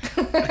 BJ.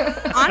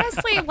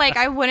 Honestly, like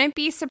I wouldn't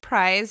be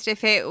surprised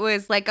if it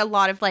was like a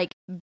lot of like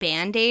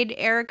Band-Aid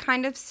era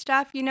kind of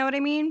stuff, you know what I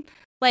mean?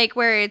 Like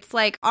where it's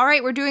like, all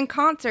right, we're doing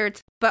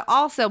concerts, but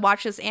also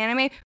watch this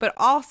anime, but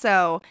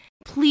also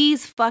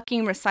please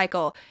fucking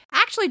recycle.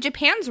 Actually,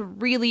 Japan's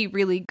really,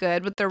 really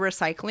good with their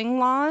recycling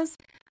laws.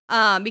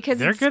 Because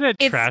They're good at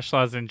it's trash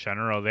laws in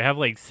general. They have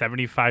like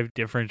 75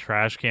 different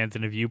trash cans,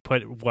 and if you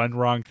put one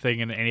wrong thing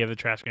in any of the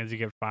trash cans, you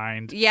get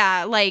fined.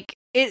 Yeah, like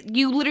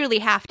you literally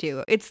have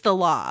to. It's the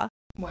law.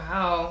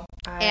 Wow.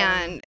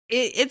 And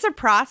it's a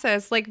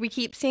process. Like we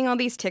keep seeing all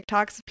these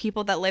TikToks of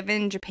people that live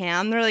in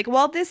Japan. They're like,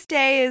 well, this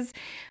day is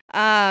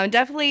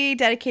definitely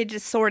dedicated to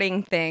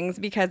sorting things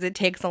because it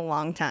takes a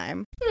long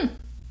time.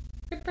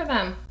 Good for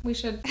them. We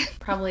should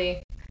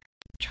probably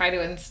try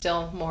to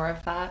instill more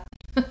of that.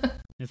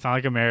 It's not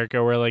like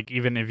America where like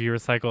even if you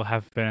recycle,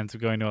 half of it ends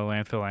up going to a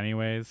landfill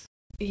anyways.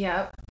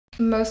 Yep.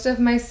 Most of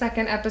my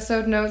second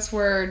episode notes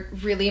were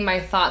really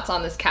my thoughts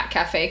on this Cat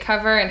Cafe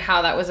cover and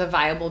how that was a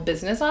viable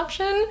business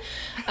option.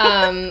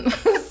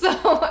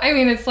 So, I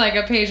mean, it's like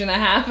a page and a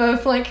half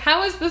of like,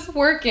 how is this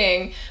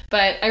working?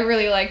 But I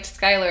really liked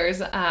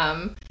Skylar's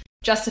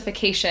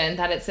justification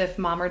that it's if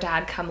mom or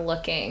dad come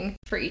looking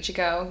for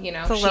Ichigo, you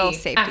know, It's a little she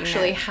safety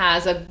actually net.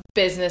 has a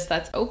business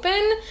that's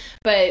open.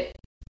 But,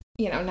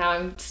 you know, now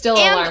I'm still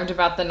And- alarmed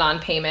about the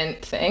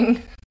non-payment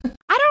thing.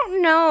 I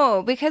don't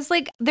know because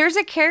like there's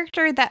a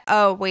character that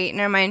wait,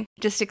 never mind.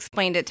 Just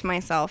explained it to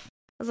myself.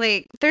 I was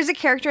like, there's a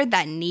character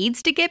that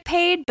needs to get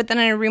paid, but then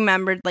I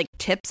remembered like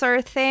tips are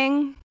a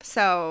thing.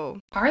 So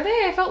Are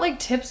they? I felt like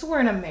tips were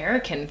an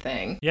American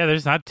thing. Yeah,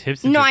 there's not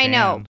tips in no, Japan. I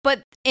know,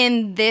 but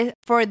in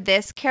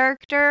this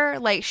character,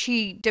 like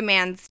she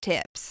demands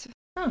tips.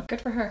 Oh,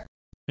 good for her.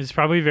 It's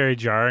probably very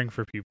jarring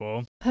for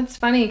people. That's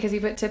funny because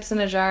you put tips in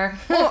a jar.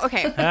 Oh,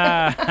 okay.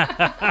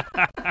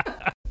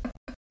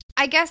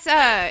 I guess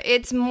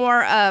it's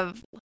more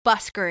of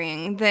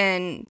buskering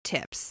than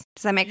tips.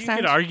 Does that make You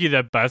sense? could argue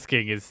that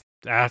busking is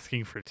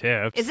asking for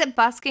tips. Is it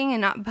busking and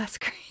not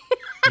buskering?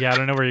 Yeah, I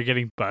don't know where you're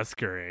getting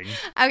buskering.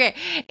 Okay,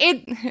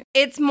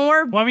 it's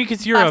more. Well, I mean,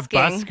 because you're Busking.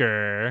 a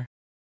busker,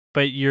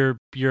 but you're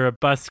a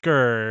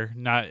busker,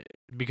 not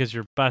because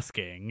you're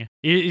busking.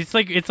 It's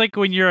like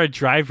when you're a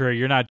driver,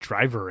 you're not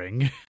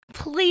drivering.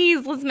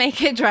 Please, let's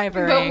make it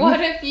driver. But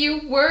what if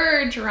you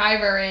were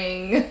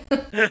drivering?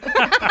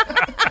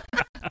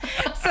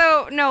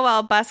 So,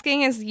 Noelle,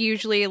 busking is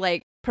usually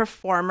like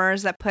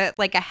performers that put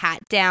like a hat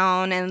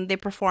down and they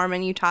perform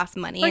and you toss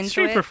money Like into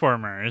street it.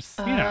 performers,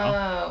 you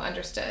know. Oh,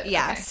 understood.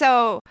 Yeah. Okay.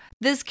 So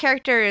this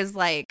character is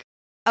like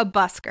a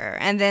busker,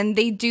 and then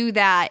they do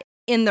that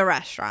in the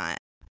restaurant.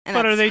 And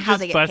But that's are they how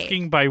just get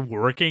busking paid. by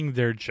working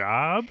their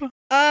job?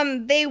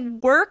 They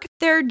work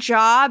their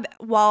job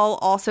while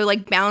also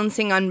like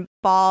bouncing on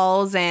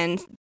balls and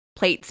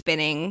plate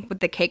spinning with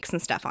the cakes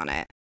and stuff on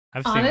it.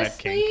 I've seen that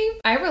Honestly,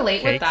 kink. I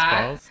relate with Cakes,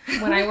 that. balls.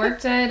 When I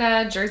worked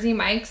at Jersey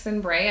Mike's in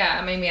Brea,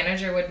 my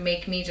manager would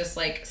make me just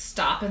like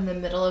stop in the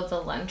middle of the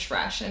lunch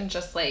rush and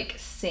just like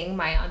sing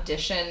my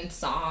audition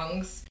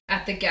songs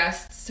at the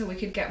guests so we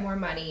could get more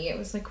money. It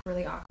was like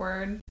really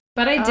awkward.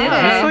 But I did Oh.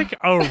 Is this it. like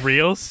a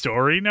real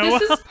story, Noah?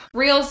 This is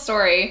real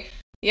story.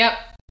 Yep.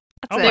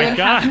 Oh That's my it. would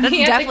God. have That's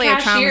me at definitely the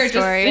a trauma cashier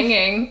story. just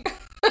singing.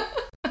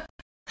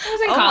 I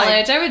was in Oh my-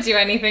 college. I would do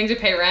anything to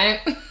pay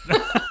rent.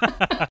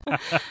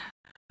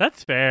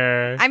 That's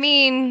fair. I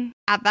mean,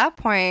 at that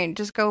point,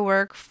 just go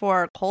work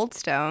for Cold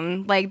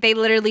Stone. Like, they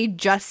literally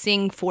just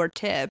sing for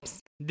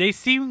tips. They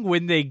sing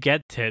when they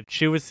get tipped.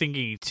 She was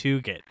singing to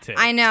get tipped.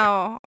 I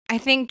know. I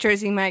think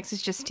Jersey Mike's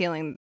is just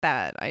stealing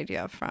that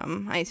idea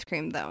from Ice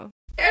Cream, though.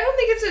 I don't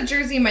think it's a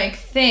Jersey Mike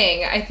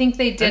thing. I think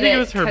they did it it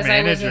was her because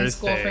I was in manager's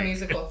school for thing.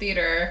 musical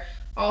theater.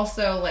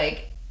 Also,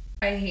 like,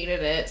 I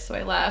hated it, so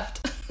I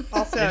left.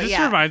 Also, It just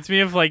reminds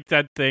me of like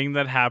that thing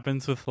that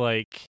happens with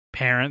like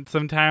parents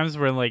sometimes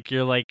where like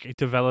you're like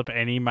develop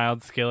any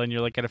mild skill and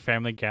you're like at a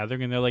family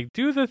gathering and they're like,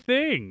 do the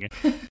thing.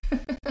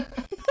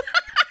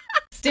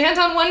 Stand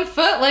on one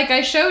foot like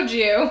I showed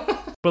you.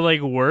 But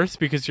like worse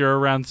because you're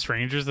around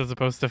strangers as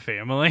opposed to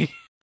family.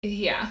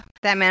 Yeah.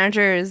 That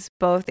manager is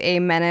both a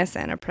menace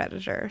and a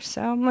predator,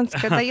 so it's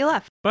good that you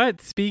left.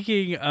 But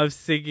speaking of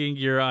singing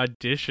your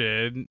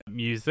audition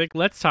music,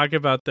 let's talk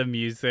about the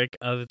music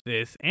of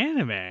this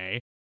anime.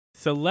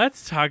 So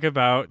let's talk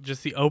about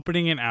just the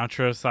opening and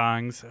outro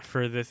songs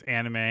for this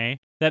anime.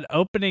 That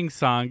opening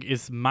song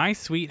is My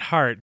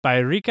Sweetheart by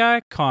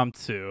Rika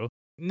Komatsu.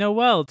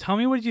 Noelle, tell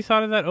me what you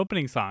thought of that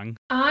opening song.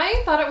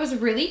 I thought it was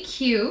really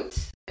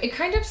cute. It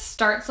kind of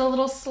starts a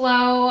little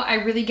slow. I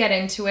really get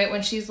into it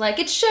when she's like,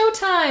 it's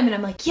showtime. And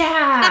I'm like,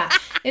 yeah,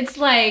 it's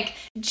like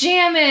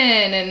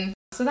jamming. And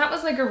so that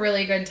was like a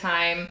really good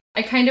time.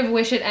 I kind of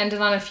wish it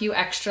ended on a few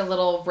extra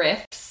little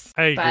riffs.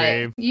 I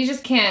agree. But you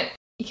just can't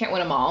win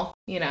them all,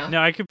 you know?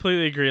 No, I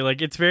completely agree.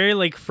 Like, it's very,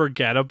 like,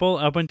 forgettable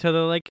up until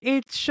they're like,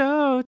 it's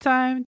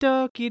showtime,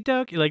 doki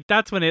doki. Like,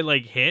 that's when it,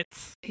 like,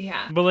 hits.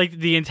 Yeah. But, like,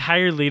 the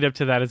entire lead up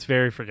to that is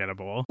very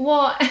forgettable.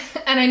 Well,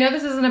 and I know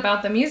this isn't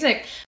about the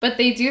music, but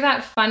they do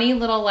that funny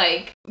little,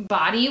 like,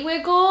 body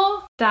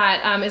wiggle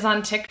that is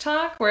on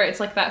TikTok where it's,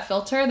 like, that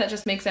filter that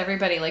just makes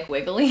everybody, like,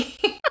 wiggly.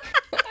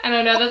 I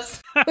don't know.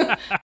 That's. Do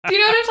you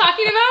know what I'm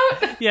talking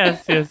about?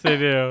 Yes, I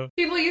do.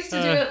 People used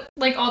to do it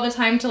like all the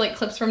time to like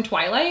clips from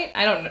Twilight.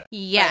 I don't know.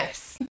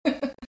 Yes.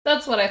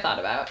 That's what I thought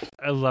about.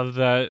 I love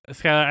that.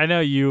 Skylar, I know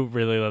you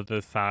really love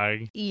this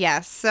song.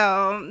 Yes,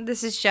 so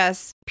this is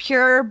just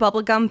pure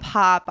bubblegum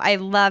pop. I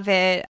love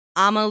it.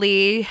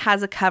 Amelie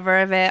has a cover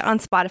of it on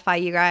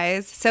Spotify, you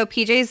guys. So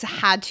PJ's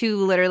had to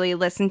literally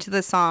listen to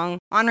the song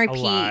on repeat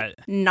lot.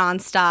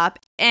 nonstop.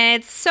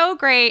 And it's so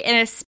great. And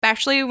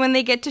especially when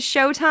they get to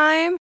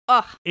Showtime.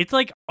 Ugh, It's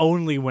like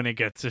only when it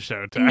gets to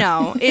showtime.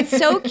 no, it's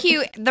so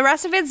cute. The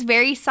rest of it's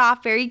very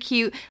soft, very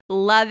cute.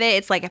 Love it.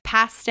 It's like a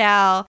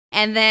pastel.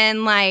 And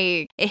then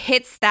like it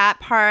hits that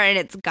part and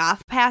it's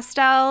goth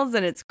pastels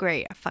and it's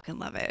great. I fucking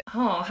love it.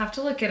 Oh, I'll have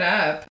to look it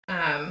up.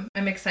 I'm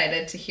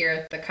excited to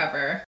hear the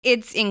cover.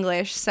 It's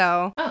English,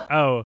 so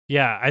Oh,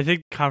 yeah. I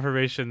think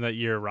confirmation that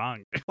you're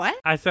wrong. what?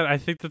 I said, I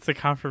think that's a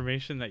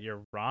confirmation that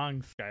you're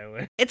wrong,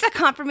 Skylar. It's a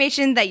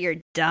confirmation that you're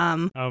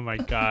dumb. Oh my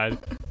God.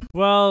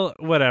 Well,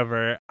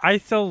 whatever. I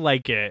still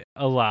like it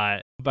a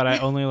lot, but I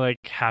only like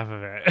half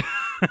of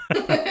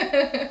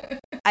it.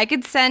 I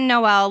could send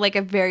Noelle like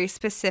a very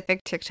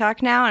specific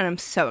TikTok now, and I'm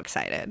so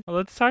excited. Well,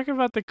 let's talk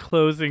about the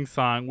closing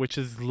song, which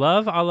is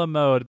Love a la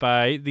Mode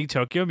by the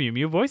Tokyo Mew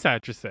Mew voice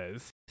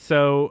actresses.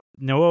 So,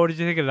 Noah, what did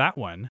you think of that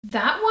one?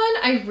 That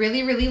one I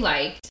really, really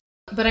liked.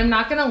 But I'm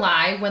not gonna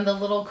lie, when the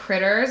little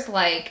critters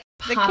like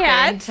The pop in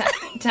cats.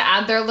 to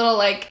add their little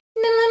like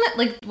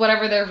like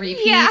whatever their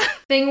repeat Yeah.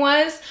 thing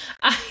was,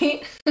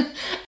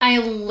 I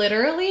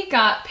literally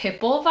got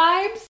Pitbull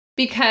vibes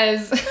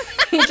because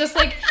he just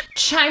like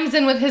chimes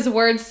in with his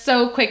words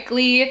so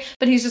quickly,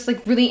 but he's just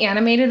like really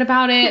animated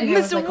about it. And I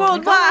was Mr. like, oh my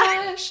Worldwide.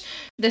 gosh,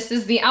 this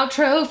is the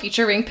outro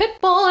featuring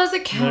Pitbull as a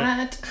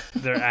cat.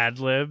 Their ad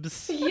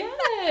libs.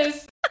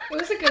 Yes, it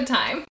was a good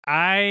time.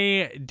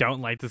 I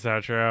don't like this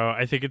outro.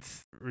 I think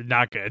it's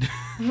not good.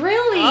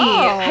 Really?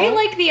 Oh. I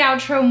like the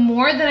outro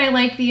more than I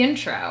like the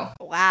intro.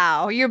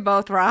 Wow, you're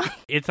both wrong.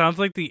 It sounds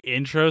like the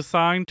intro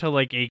song to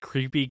like a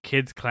creepy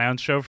kids clown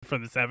show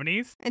from the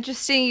 70s.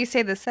 Interesting you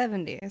say the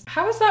 70s.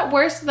 How is that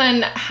worse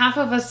than half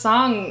of a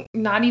song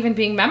not even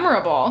being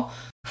memorable?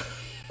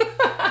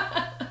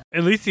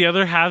 At least the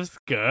other half's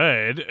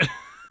good.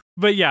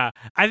 But yeah,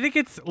 I think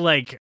it's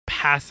like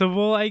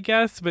passable, I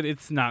guess, but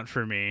it's not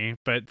for me.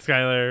 But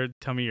Skylar,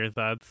 tell me your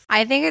thoughts.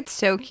 I think it's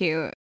so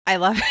cute. I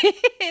love it.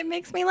 It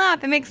makes me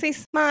laugh. It makes me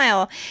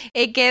smile.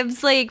 It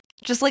gives like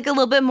just like a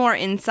little bit more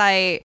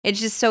insight. It's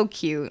just so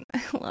cute.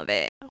 I love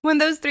it. When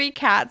those three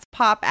cats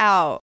pop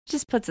out, it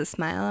just puts a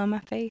smile on my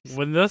face.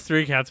 When those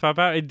three cats pop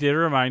out, it did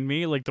remind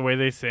me, like the way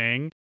they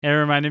sing, it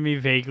reminded me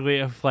vaguely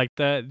of like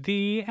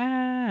the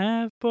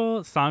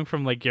Apple song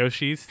from like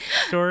Yoshi's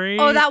story.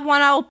 Oh, that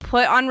one I'll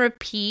put on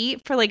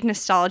repeat for like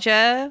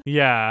nostalgia.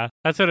 Yeah,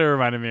 that's what it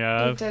reminded me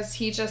of. Does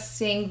he just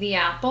sing the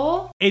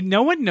apple? And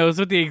no one knows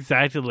what the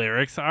exact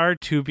lyrics are,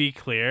 to be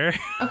clear.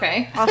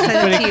 Okay. I'll send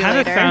But it it to you kind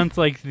of later. sounds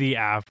like the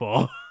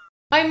apple.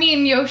 I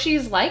mean,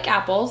 Yoshi's like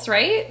apples,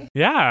 right?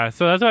 Yeah,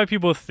 so that's why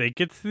people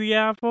think it's the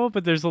apple,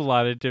 but there's a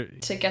lot of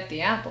To get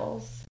the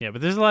apples. yeah,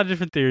 but there's a lot of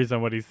different theories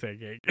on what he's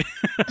thinking.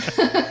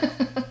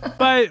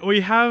 But we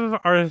have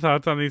our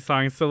thoughts on these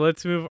songs, so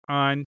let's move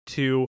on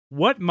to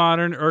what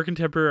modern or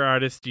contemporary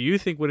artists do you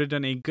think would have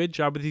done a good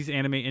job with these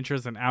anime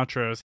intros and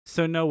outros?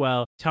 So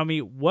Noelle, tell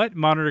me, what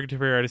modern or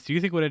contemporary artists do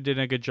you think would have done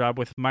a good job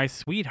with My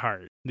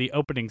Sweetheart, the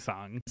opening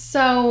song?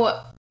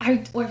 So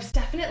I was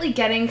definitely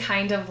getting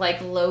kind of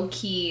like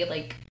low-key,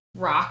 like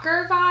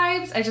rocker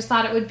vibes. I just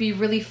thought it would be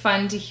really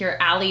fun to hear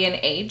Ali and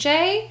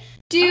AJ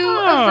do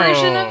a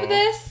version of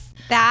this.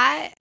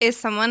 That is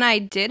someone I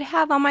did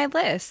have on my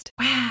list.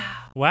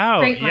 Wow.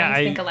 Great Yeah, minds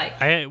think alike.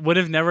 I would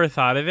have never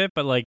thought of it,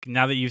 but like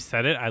now that you've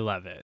said it, I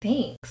love it.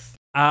 Thanks.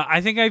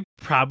 I think I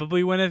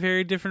probably went a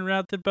very different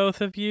route than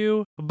both of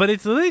you, but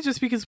it's literally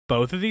just because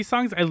both of these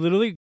songs, I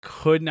literally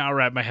could not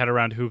wrap my head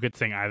around who could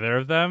sing either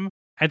of them.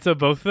 And so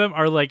both of them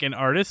are like an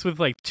artist with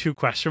like 2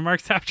 question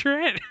marks after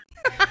it.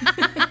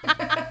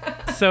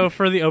 So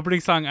for the opening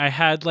song, I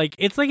had like,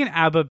 it's like an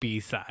ABBA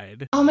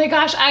B-side. Oh my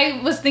gosh,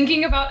 I was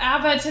thinking about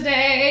ABBA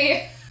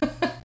today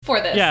for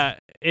this. Yeah,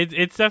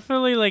 it's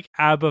definitely like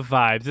ABBA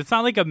vibes. It's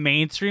not like a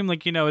mainstream,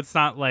 like, you know, it's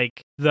not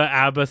like the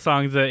ABBA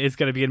song that is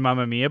going to be in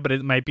Mamma Mia, but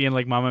it might be in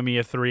like Mamma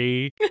Mia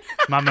 3,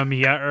 Mamma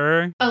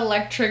Mia-er.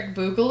 Electric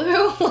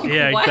Boogaloo? Like,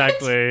 Yeah, what?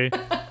 exactly.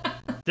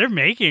 They're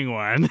making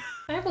one.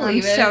 I I'm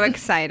believe it. so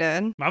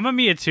excited. Mamma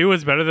Mia 2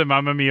 was better than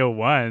Mamma Mia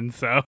 1,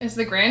 so. Is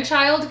the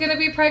grandchild going to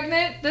be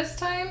pregnant this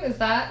time? Is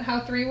that how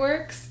 3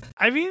 works?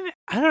 I mean,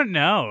 I don't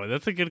know.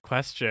 That's a good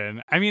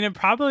question. I mean, it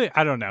probably,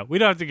 I don't know. We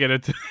don't have to get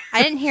into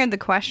I didn't hear the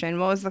question.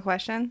 What was the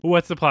question?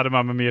 what's the plot of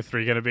Mamma Mia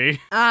 3 going to be.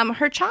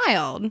 Her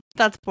child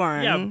that's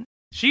born. Yeah.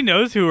 She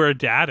knows who her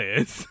dad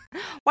is.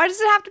 Why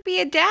does it have to be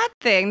a dad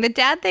thing? The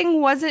dad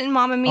thing wasn't in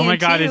Mamma Mia Oh my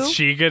god, 2. is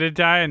she going to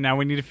die? And now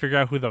we need to figure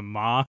out who the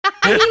mom.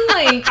 I mean,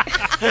 like...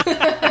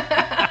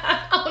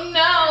 oh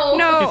no!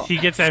 No, Because he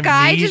gets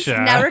Sky just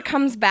amnesia. never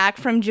comes back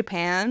from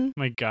Japan.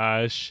 My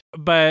gosh.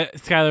 But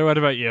Skylar, what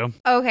about you?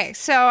 Okay,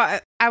 so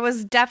I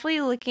was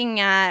definitely looking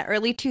at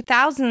early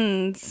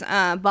 2000s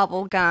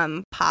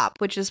bubblegum pop,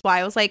 which is why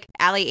I was like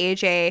Ali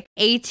AJ,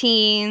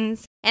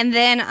 18s. And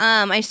then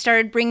I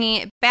started bringing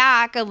it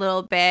back a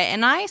little bit,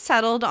 and I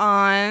settled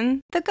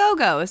on the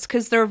Go-Go's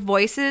because their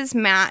voices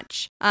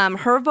match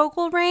her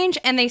vocal range,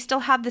 and they still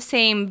have the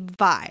same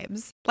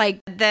vibes. Like,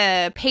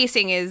 the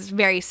pacing is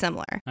very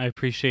similar. I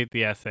appreciate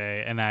the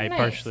essay, and I Nice.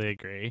 partially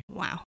agree.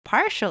 Wow,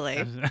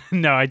 partially.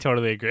 No, I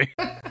totally agree.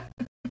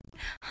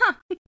 Huh.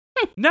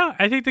 No,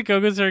 I think the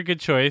Go-Go's are a good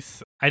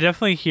choice. I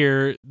definitely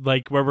hear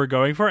like where we're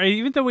going for.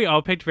 Even though we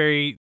all picked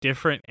very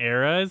different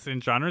eras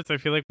and genres, I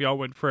feel like we all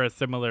went for a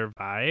similar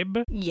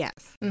vibe.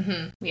 Yes.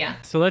 Mm-hmm. Yeah.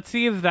 So let's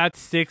see if that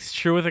sticks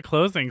true with a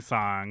closing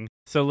song.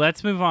 So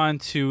let's move on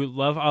to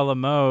Love a la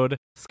Mode.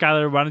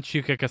 Skylar, why don't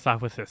you kick us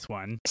off with this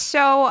one?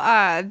 So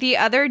the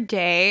other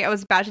day I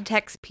was about to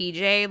text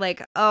PJ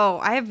like, oh,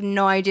 I have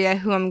no idea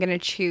who I'm gonna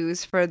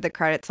choose for the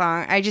credit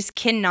song. I just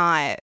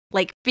cannot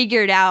like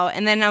figure it out.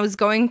 And then I was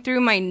going through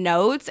my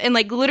notes, and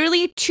like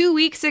literally 2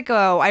 weeks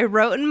ago I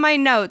wrote in my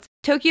notes,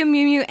 Tokyo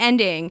Mew Mew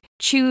ending,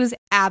 choose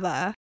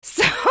ABBA.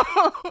 So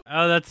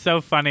Oh, that's so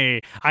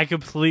funny. I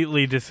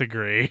completely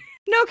disagree.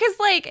 no, because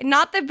like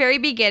not the very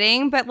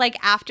beginning, but like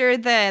after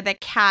the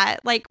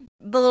cat, like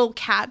the little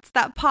cats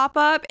that pop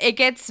up, it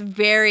gets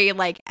very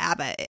like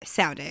ABBA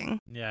sounding.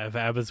 Yeah, if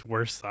ABBA's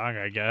worst song,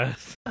 I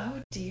guess.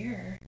 Oh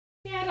dear.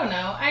 Yeah, I don't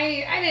know.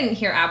 I didn't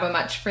hear ABBA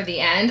much for the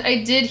end.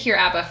 I did hear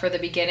ABBA for the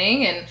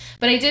beginning,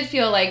 but I did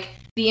feel like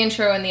the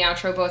intro and the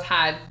outro both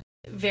had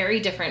very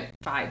different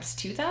vibes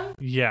to them.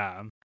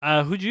 Yeah.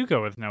 Who'd you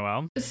go with,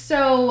 Noelle?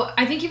 So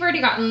I think you've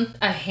already gotten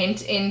a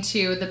hint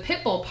into the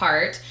Pitbull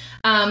part,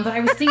 but I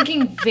was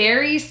thinking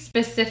very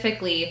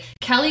specifically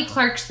Kelly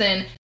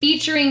Clarkson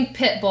featuring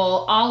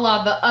Pitbull a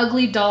la the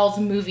Ugly Dolls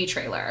movie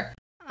trailer.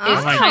 Is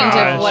Oh my kind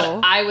gosh. of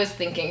what I was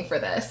thinking for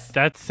this.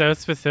 That's so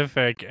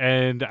specific,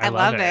 and I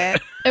love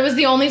it. It was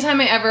the only time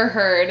I ever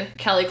heard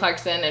Kelly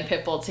Clarkson and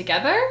Pitbull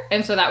together,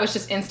 and so that was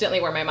just instantly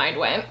where my mind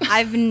went.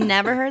 I've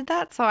never heard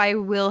that, so I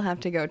will have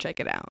to go check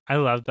it out. I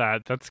love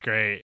that. That's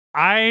great.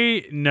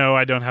 I know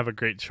I don't have a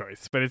great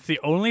choice, but it's the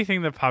only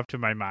thing that popped in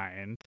my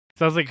mind.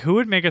 So I was like, who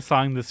would make a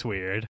song this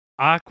weird?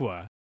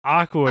 Aqua.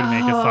 Aqua would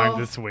make a song Oh.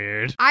 this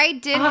weird. I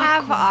did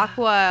have Aqua.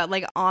 Aqua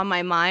like on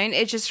my mind.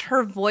 It's just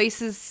her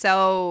voice is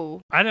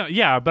so. I don't,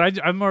 yeah, but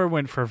I more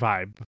went for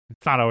vibe.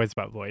 It's not always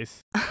about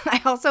voice.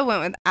 I also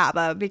went with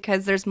ABBA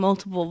because there's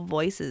multiple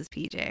voices,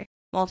 PJ.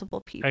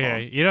 Multiple people.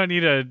 Okay, you don't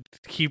need to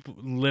keep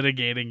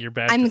litigating your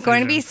bad I'm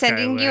going to be decisions,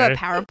 sending you a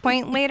Skylar.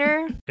 PowerPoint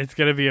later. It's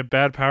going to be a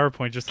bad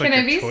PowerPoint, just like Can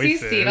I the be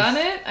choices. CC'd on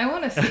it? I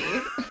want to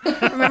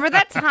see. Remember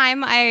that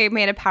time I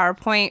made a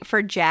PowerPoint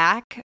for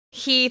Jack?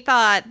 He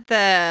thought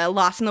the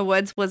Lost in the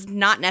Woods was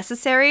not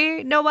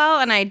necessary, Noelle,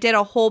 and I did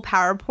a whole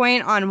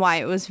PowerPoint on why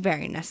it was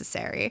very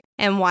necessary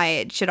and why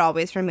it should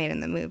always remain in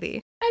the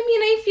movie. I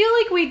mean, I feel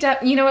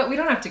like you know what? We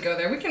don't have to go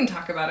there. We can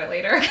talk about it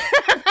later.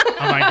 Oh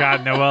my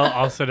God, Noelle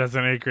also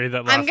doesn't agree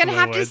that Lost I'm going in to the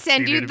have to Woods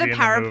send you needed the to be in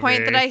the PowerPoint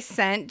that movie. I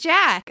sent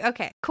Jack.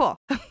 Okay, cool.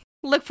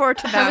 Look forward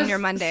to I that on was your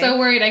Monday. so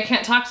worried I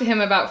can't talk to him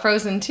about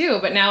Frozen 2,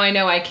 but now I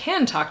know I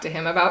can talk to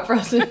him about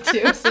Frozen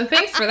 2. So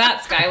thanks for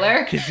that,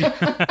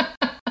 Skylar.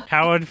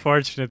 How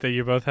unfortunate that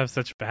you both have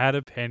such bad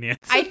opinions.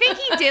 I think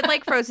he did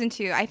like Frozen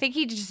 2. I think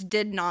he just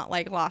did not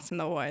like Lost in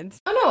the Woods.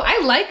 Oh no,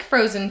 I like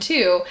Frozen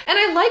 2, and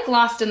I like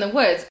Lost in the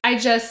Woods.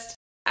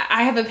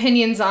 I have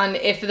opinions on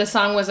if the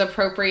song was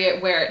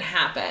appropriate where it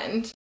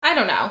happened. I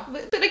don't know.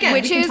 But again,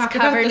 Which we can is talk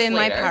about covered this in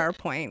my later.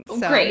 PowerPoint.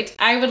 So. Great.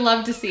 I would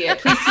love to see it.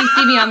 Please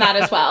CC me on that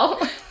as well.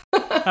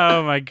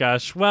 Oh my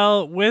gosh.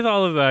 Well, with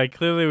all of that,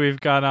 clearly we've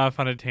gone off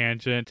on a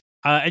tangent.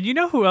 And you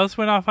know who else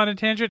went off on a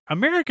tangent?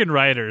 American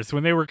writers,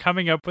 when they were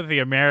coming up with the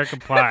American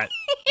plot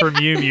for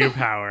Mew Mew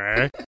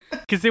Power.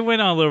 Because it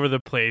went all over the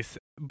place.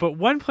 But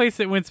one place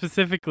it went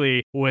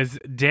specifically was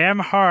damn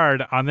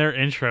hard on their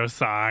intro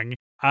song.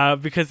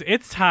 Because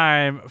it's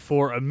time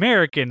for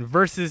American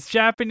versus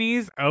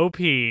Japanese OP.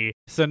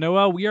 So,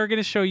 Noelle, we are going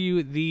to show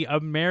you the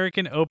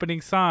American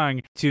opening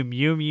song to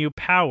Mew Mew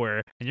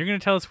Power. And you're going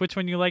to tell us which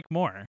one you like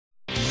more.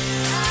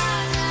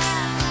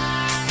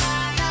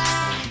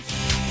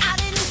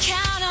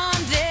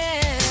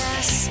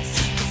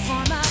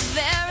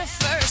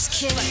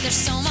 But there's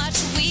so much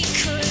we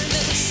could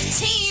lose. So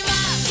team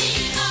up,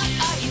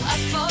 are you up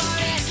for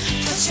it?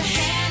 Put your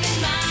hand in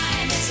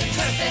mine, it's a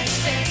perfect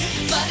fit.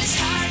 But it's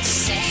hard to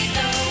save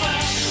the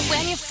world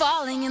when you're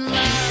falling in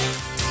love.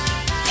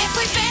 If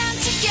we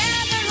band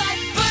together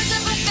like birds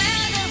of a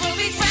feather, we'll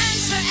be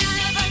friends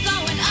forever,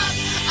 going up,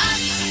 up,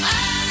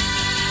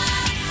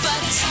 up. But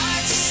it's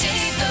hard to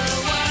save the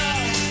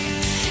world.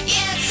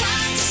 Yeah, it's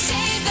hard to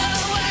save the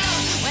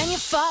world when you're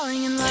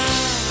falling in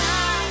love.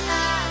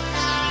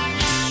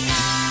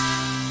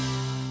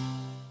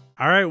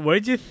 All right, what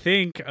did you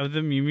think of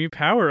the Mew Mew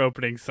Power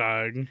opening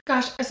song?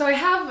 Gosh, so I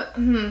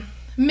have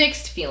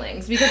mixed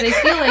feelings because I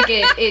feel like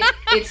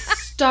it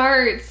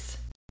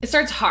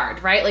starts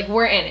hard, right? Like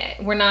we're in it.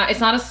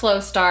 It's not a slow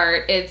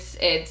start. It's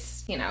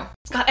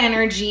got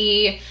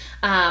energy.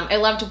 I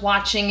loved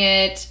watching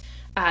it.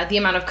 The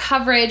amount of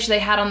coverage they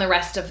had on the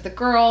rest of the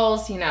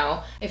girls,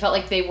 I felt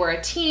like they were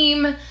a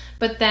team,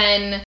 but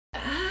then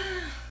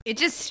It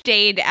just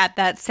stayed at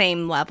that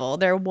same level.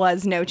 There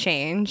was no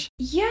change.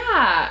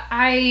 yeah,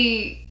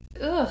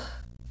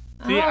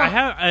 See,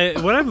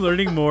 what I'm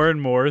learning more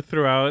and more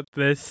throughout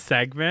this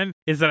segment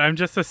is that I'm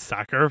just a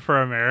sucker for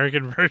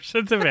American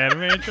versions of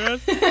anime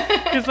intros.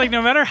 Because, like,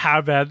 no matter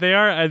how bad they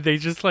are, they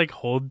just, like,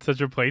 hold such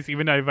a place,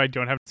 even if I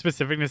don't have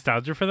specific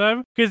nostalgia for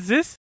them.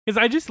 Because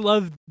I just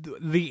love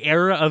the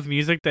era of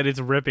music that it's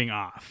ripping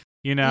off.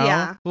 You know?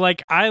 Yeah.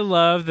 Like, I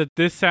love that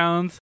this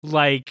sounds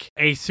like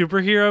a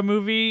superhero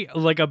movie,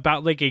 like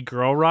about like a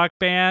girl rock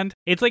band.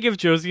 It's like if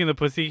Josie and the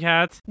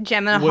Pussycats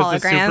Gem and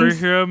was a holograms.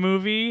 superhero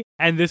movie,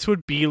 and this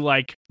would be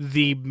like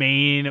the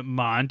main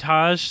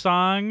montage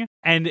song,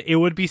 and it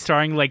would be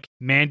starring like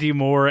Mandy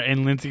Moore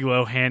and Lindsay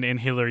Lohan and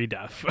Hilary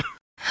Duff.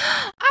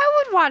 I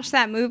would watch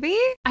that movie.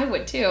 I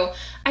would too.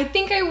 I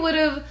think I would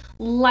have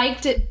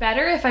liked it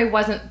better if I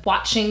wasn't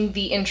watching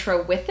the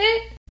intro with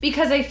it,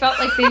 because I felt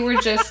like they were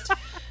just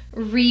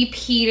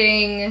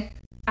repeating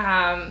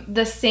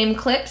the same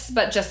clips,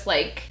 but just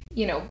like,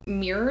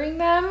 mirroring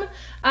them,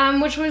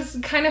 which was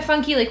kind of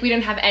funky. Like we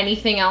didn't have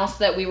anything else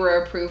that we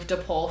were approved to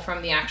pull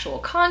from the actual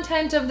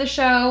content of the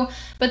show.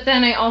 But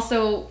then I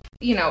also,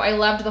 I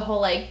loved the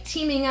whole like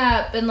teaming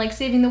up and like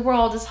saving the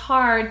world is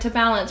hard to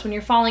balance when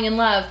you're falling in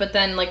love. But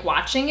then like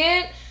watching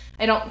it,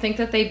 I don't think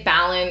that they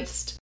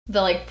balanced the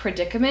like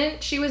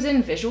predicament she was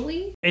in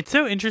visually. It's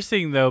so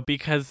interesting though,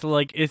 because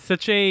like it's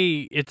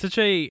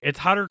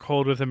hot or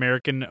cold with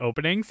American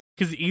openings,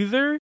 because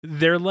either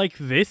they're like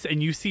this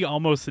and you see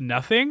almost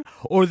nothing,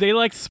 or they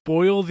like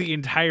spoil the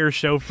entire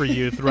show for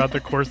you throughout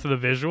the course of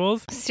the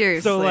visuals.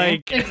 Seriously. So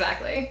like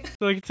Exactly.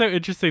 it's so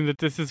interesting that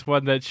this is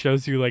one that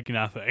shows you like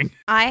nothing.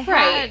 I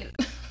had Right.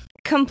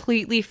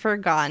 completely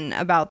forgotten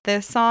about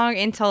this song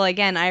until,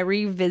 again, I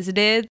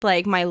revisited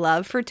like my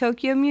love for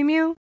Tokyo Mew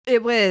Mew.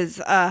 It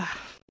was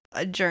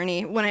a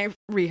journey when I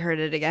reheard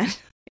it again.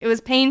 It was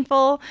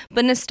painful,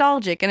 but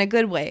nostalgic in a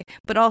good way,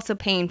 but also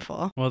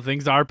painful. Well,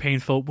 things are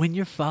painful when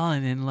you're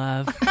falling in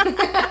love.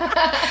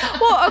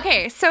 Well,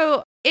 okay,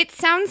 so it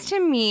sounds to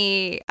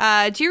me,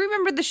 do you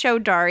remember the show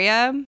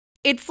Daria?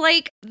 It's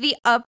like the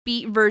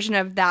upbeat version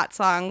of that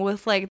song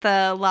with like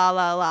the la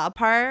la la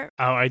part.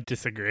 Oh, I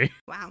disagree.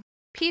 Wow.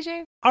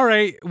 PJ? All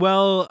right.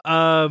 Well,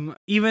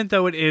 even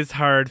though it is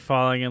hard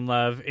falling in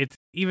love, it's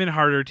even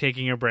harder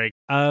taking a break.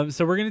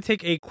 So we're going to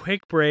take a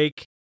quick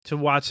break to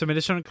watch some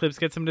additional clips,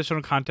 get some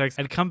additional context,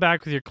 and come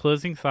back with your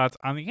closing thoughts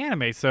on the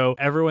anime. So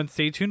everyone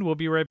stay tuned. We'll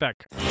be right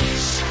back.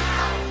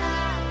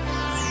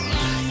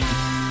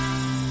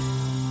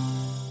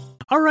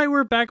 All right,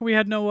 we're back. We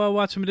had Noelle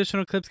watch some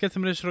additional clips, get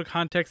some additional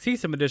context, see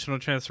some additional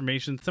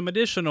transformations, some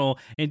additional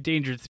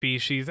endangered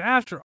species.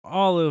 After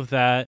all of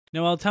that,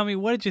 Noelle, tell me,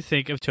 what did you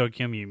think of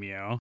Tokyo Mew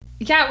Mew?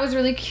 Yeah, it was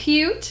really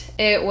cute.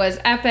 It was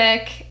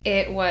epic.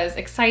 It was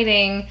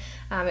exciting.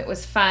 It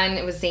was fun.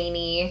 It was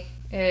zany.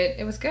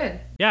 It was good.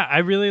 Yeah, I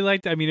really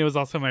liked it. I mean, it was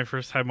also my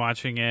first time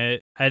watching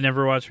it. I had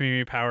never watched Mew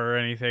Mew Power or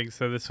anything,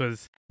 so this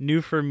was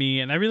new for me,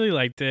 and I really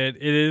liked it.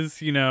 It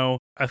is,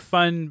 a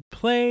fun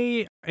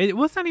play. It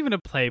was not even a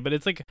play, but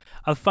it's like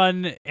a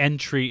fun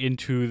entry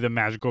into the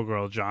magical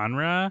girl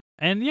genre.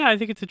 And yeah, I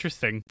think it's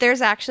interesting.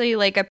 There's actually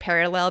like a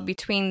parallel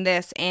between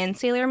this and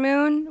Sailor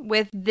Moon,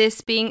 with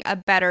this being a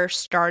better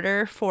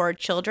starter for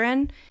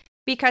children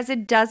because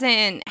it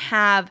doesn't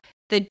have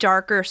the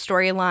darker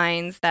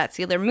storylines that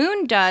Sailor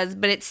Moon does,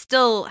 but it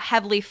still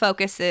heavily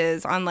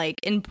focuses on like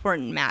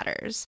important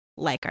matters,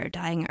 like our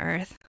dying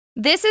Earth.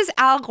 This is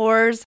Al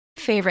Gore's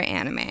favorite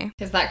anime.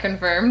 Is that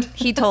confirmed?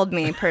 He told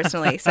me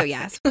personally, so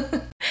yes.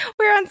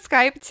 We're on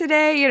Skype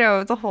today,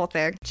 the whole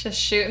thing. Just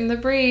shooting the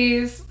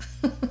breeze.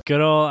 Good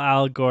old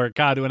Al Gore.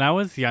 God, when I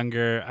was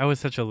younger, I was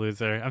such a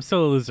loser. I'm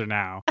still a loser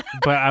now,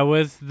 but I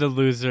was the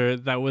loser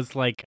that was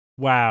like,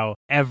 wow,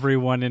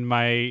 everyone in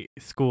my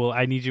school,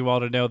 I need you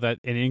all to know that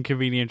An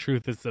Inconvenient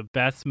Truth is the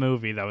best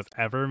movie that was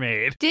ever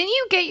made. Didn't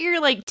you get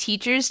your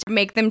teachers to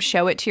make them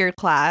show it to your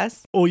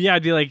class? Oh yeah,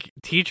 I'd be like,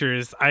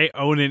 teachers, I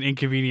own An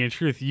Inconvenient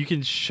Truth. You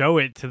can show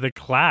it to the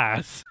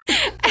class.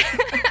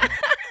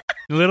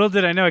 Little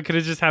did I know, I could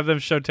have just had them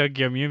show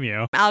Tokyo Mew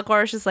Mew. Al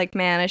Gore's just like,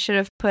 man, I should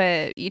have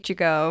put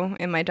Ichigo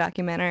in my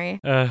documentary.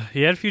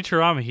 He had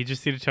Futurama. He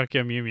just needed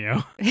Tokyo Mew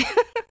Mew.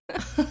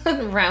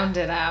 Round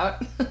it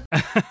out.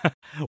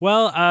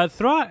 Well,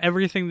 throughout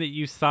everything that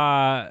you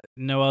saw,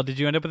 Noelle, did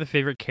you end up with a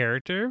favorite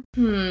character?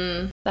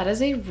 That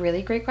is a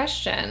really great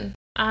question.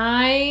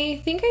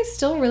 I think I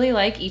still really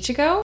like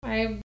Ichigo.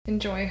 I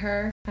enjoy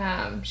her.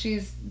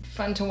 She's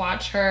fun to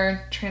watch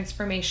her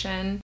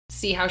transformation,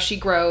 see how she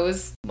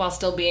grows while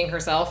still being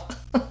herself.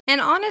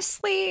 And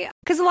honestly,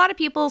 because a lot of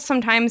people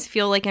sometimes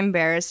feel like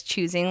embarrassed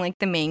choosing like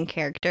the main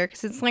character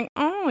because it's like,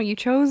 oh, you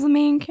chose the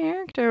main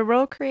character,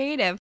 real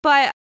creative.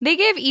 But they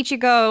give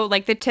Ichigo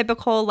like the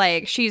typical,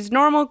 like, she's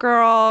normal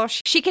girl.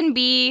 She can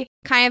be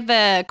kind of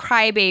a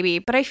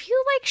crybaby, but I feel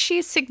like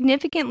she's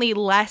significantly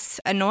less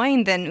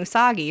annoying than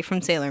Usagi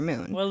from Sailor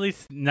Moon. Well, at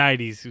least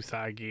 90s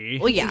Usagi.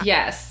 Well, yeah.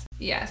 Yes.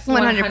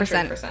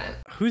 100%.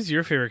 Who's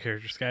your favorite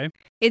character, Sky?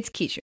 It's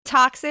Kishu.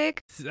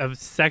 Toxic. Of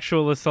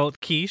sexual assault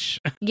quiche.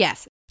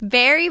 Yes.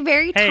 Very,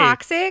 very Hey.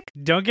 toxic.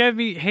 Don't get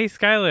me. Hey,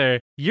 Skylar,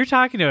 you're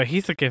talking to a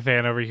Hisoka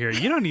fan over here.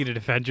 You don't need to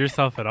defend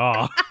yourself at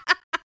all.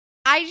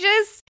 I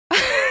just,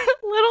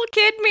 little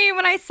kid me,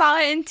 when I saw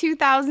it in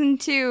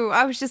 2002,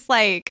 I was just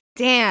like,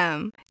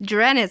 damn,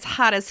 Dren is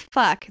hot as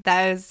fuck.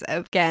 That is,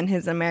 again,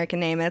 his American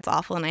name. It's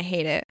awful and I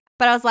hate it.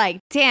 But I was like,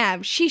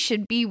 damn, she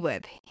should be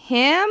with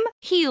him.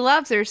 He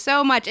loves her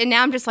so much. And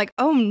now I'm just like,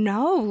 oh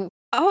no.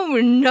 Oh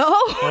no.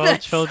 Well,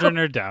 That's children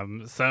are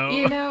dumb, so...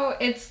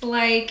 It's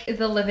like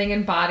the living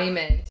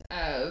embodiment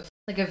of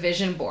like a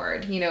vision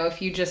board.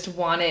 If you just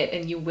want it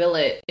and you will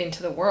it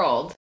into the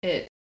world,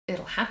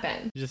 it'll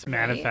happen. Just right?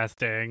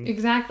 manifesting.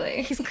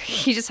 Exactly.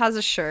 He just has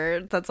a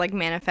shirt that's like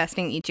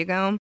manifesting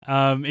Ichigo.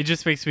 It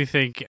just makes me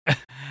think,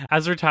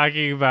 as we're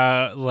talking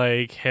about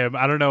like him,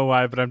 I don't know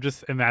why, but I'm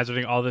just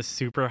imagining all the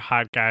super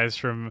hot guys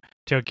from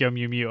Tokyo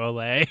Mew Mew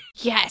Olay.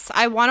 Yes,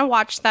 I want to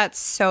watch that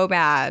so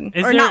bad.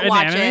 Is or there not an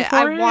watch anime it. for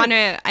I it? want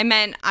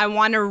to. I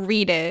want to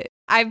read it.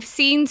 I've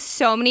seen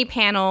so many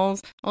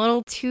panels, a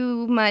little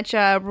too much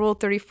Rule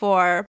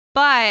 34,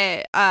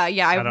 but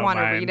yeah, I don't want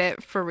to mind. read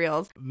it for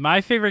reals.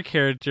 My favorite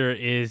character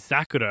is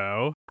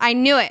Zakuro. I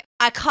knew it.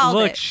 I called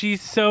Look, it.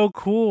 she's so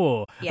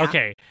cool. Yeah.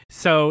 Okay,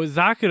 so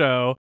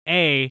Zakuro,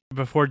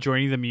 before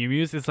joining the Mew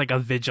Mews, is like a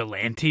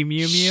vigilante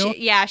Mew Mew.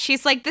 Yeah,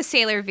 she's like the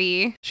Sailor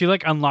V. She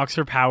like unlocks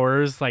her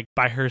powers like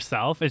by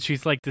herself, and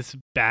she's like this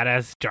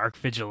badass dark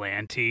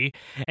vigilante.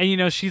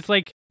 And she's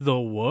like the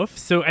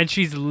wolf. And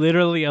she's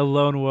literally a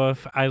lone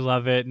wolf. I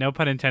love it. No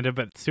pun intended,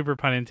 but super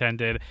pun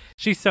intended.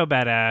 She's so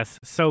badass,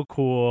 so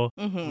cool.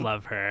 Mhm.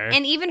 Love her.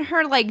 And even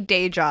her like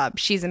day job,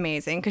 she's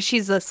amazing because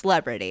she's a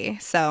celebrity.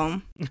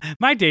 So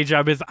My day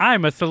job is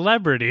I'm a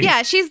celebrity.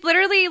 yeah, she's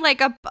literally like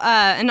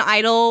an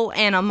idol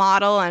and a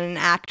model and an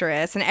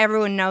actress, and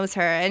everyone knows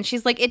her. And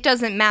she's like, it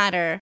doesn't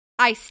matter.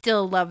 I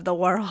still love the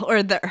world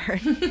or the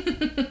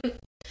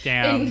earth.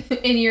 Damn.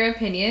 In your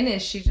opinion,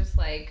 is she just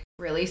like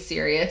really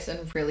serious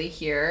and really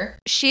here?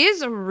 She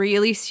is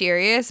really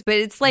serious, but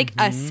it's like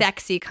a Mhm.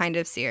 sexy kind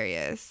of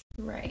serious.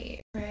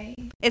 Right.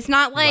 It's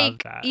not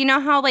like, that. you know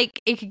how like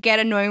it could get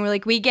annoying. We're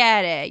like, we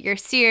get it. You're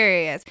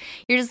serious.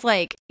 You're just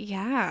like,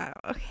 yeah,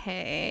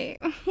 okay.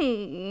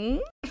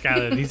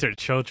 Skylar, these are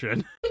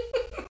children.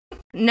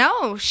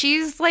 No,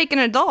 she's like an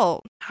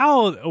adult.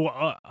 How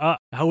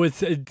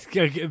is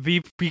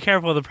be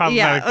careful of the problematic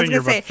Yeah, I was thing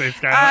you're gonna about to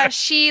say, Skylar.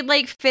 She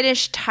like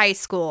finished high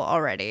school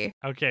already.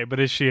 Okay, but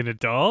is she an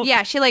adult?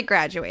 Yeah, she like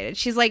graduated.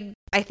 She's like,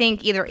 I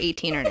think either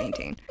 18 or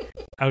 19.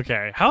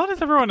 Okay. How old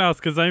is everyone else?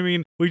 Because, I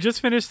mean, we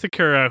just finished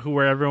Sakura,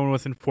 where everyone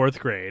was in 4th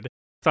grade.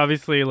 So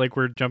obviously, like,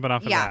 we're jumping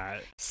off of Yeah.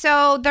 that.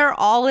 So they're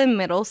all in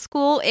middle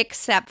school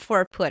except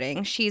for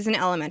Pudding. She's in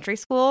elementary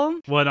school.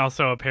 Well, and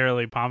also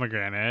apparently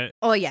Pomegranate.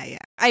 Oh, yeah.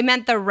 I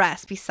meant the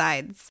rest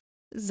besides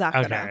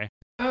Zakura. Okay.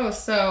 Oh,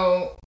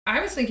 so I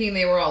was thinking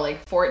they were all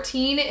like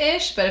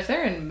 14-ish, but if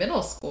they're in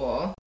middle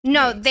school.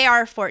 No, they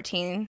are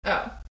 14.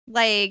 Oh.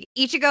 Like,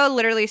 Ichigo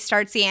literally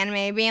starts the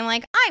anime being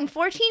like, I'm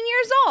 14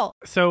 years old.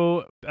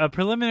 So,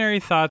 preliminary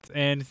thoughts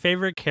and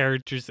favorite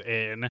characters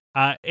in.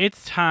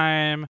 It's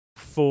time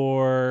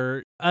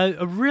for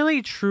a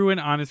really true and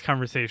honest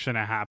conversation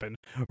to happen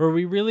where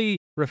we really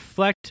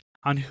reflect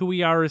on who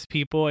we are as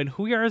people and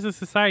who we are as a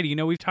society. You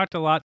know, we've talked a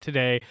lot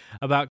today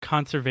about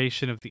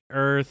conservation of the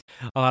earth,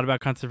 a lot about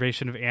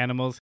conservation of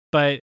animals,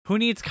 but who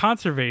needs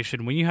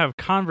conservation when you have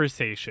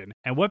conversation?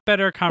 And what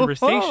better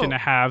conversation to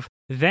have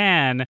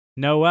than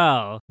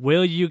Noelle?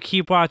 Will you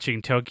keep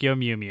watching Tokyo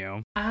Mew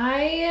Mew?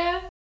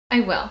 I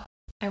will.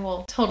 I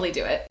will totally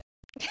do it.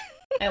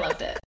 I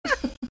loved it.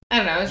 I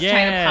don't know. I was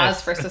trying to Yes.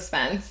 pause for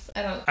suspense.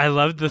 I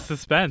loved the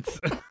suspense.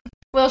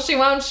 Will she,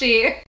 won't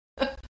she?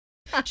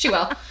 She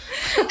will.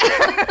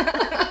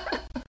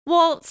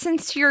 Well,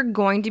 since you're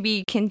going to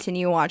be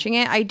continue watching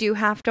it, I do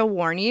have to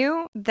warn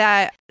you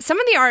that some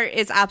of the art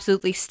is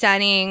absolutely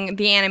stunning.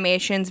 The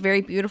animation's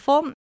very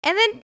beautiful. And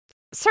then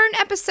certain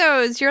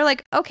episodes, you're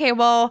like, okay,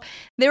 well,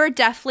 they were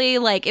definitely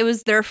like, it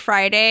was their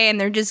Friday and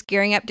they're just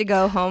gearing up to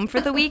go home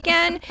for the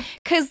weekend.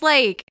 Cause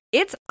like,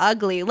 it's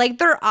ugly. Like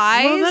their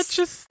eyes. Well, that's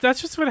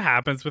just what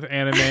happens with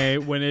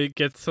anime when it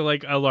gets to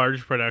like a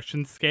large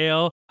production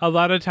scale. A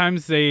lot of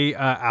times they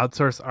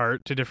outsource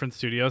art to different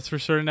studios for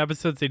certain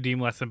episodes they deem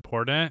less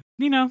important.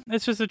 You know,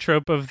 it's just a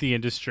trope of the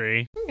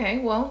industry. Okay,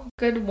 well,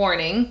 good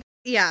warning.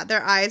 Yeah,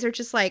 their eyes are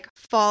just like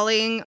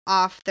falling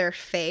off their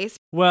face.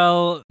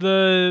 Well,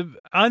 the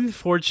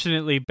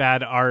unfortunately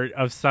bad art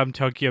of some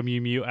Tokyo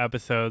Mew Mew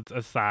episodes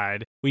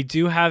aside, we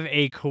do have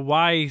a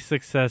kawaii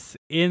success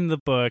in the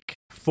book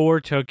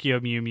for Tokyo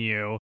Mew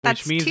Mew, which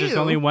That's means there's two.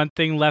 only one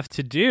thing left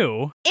to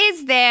do.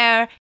 Is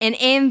there an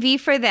MV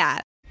for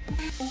that?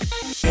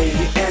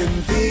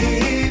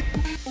 AMV,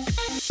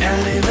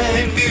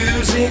 anime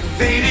music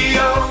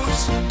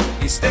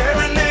videos. Is there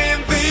an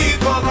AMV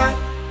for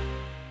that?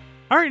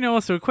 All right,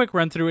 Noah, so a quick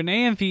run through. An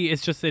AMV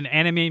is just an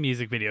anime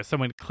music video.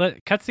 Someone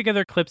cuts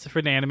together clips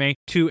from an anime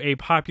to a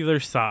popular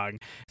song.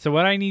 So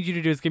what I need you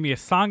to do is give me a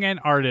song and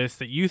artist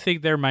that you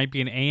think there might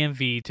be an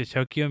AMV to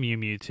Tokyo Mew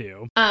Mew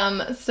to.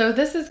 So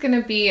this is going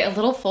to be a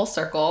little full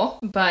circle,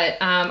 but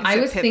I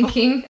it was Pitbull?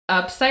 thinking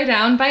Upside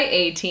Down by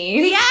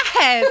 18.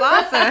 Yes,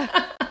 awesome.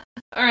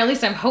 Or at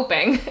least I'm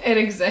hoping it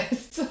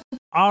exists.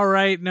 All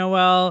right,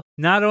 Noelle,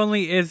 not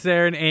only is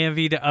there an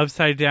AMV to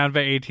Upside Down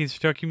by 18 for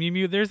Tokyo Mew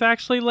Mew, there's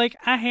actually like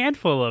a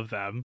handful of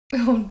them.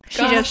 Oh, She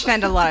gosh. does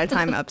spend a lot of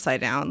time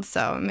upside down,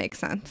 so it makes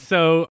sense.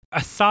 So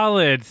a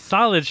solid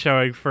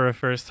showing for a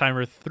first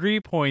timer. 3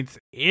 points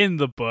in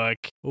the book.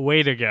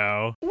 Way to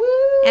go. Woo!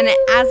 And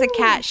as a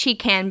cat, she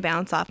can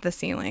bounce off the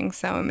ceiling,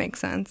 so it makes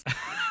sense.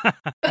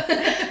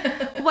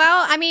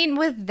 Well, I mean,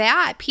 with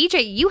that,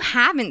 PJ, you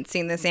haven't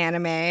seen this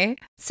anime.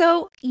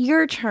 So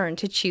your turn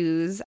to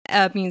choose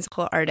a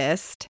musical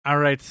artist. All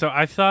right, so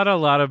I thought a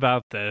lot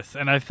about this,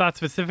 and I thought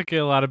specifically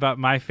a lot about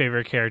my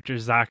favorite character,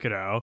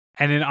 Zakuro.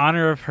 And in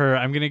honor of her,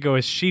 I'm going to go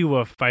with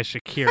She-Wolf by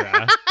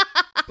Shakira.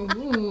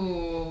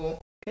 Ooh,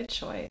 good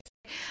choice.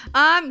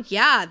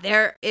 Yeah,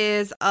 there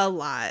is a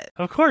lot.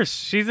 Of course,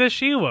 she's a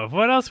she-wolf.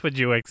 What else would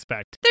you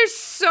expect? There's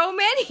so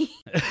many.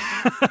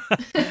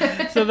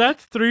 So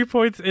that's 3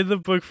 points in the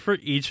book for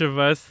each of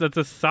us. That's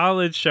a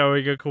solid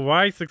showing, a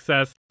kawaii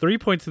success. 3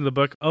 points in the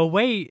book. Oh,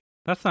 wait,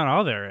 that's not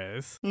all there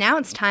is. Now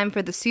it's time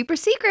for the super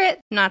secret,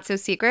 not so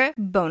secret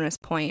bonus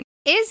point.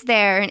 Is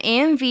there an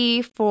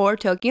AMV for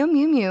Tokyo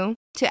Mew Mew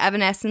to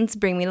Evanescence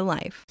Bring Me to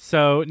Life?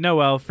 So,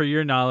 Noelle, for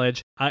your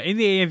knowledge, in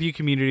the AMV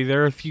community,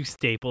 there are a few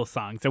staple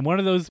songs. And one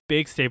of those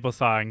big staple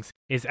songs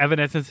is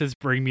Evanescence's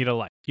Bring Me to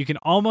Life. You can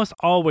almost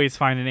always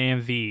find an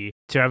AMV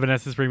to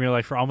Evanescence's Bring Me to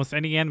Life for almost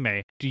any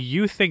anime. Do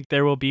you think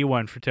there will be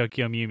one for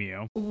Tokyo Mew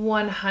Mew?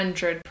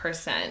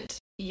 100%.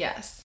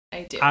 Yes,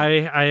 I do.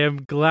 I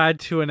am glad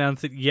to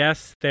announce it.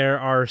 Yes, there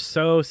are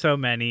so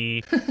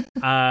many,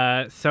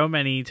 so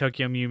many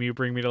Tokyo Mew Mew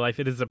Bring Me to Life.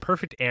 It is the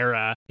perfect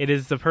era. It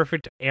is the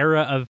perfect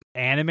era of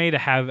anime to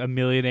have a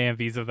million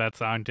AMVs of that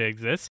song to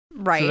exist.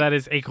 Right. So that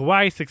is a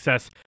kawaii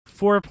success,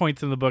 4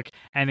 points in the book,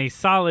 and a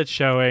solid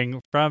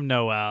showing from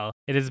Noelle.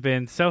 It has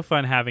been so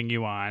fun having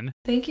you on.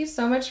 Thank you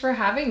so much for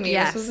having me.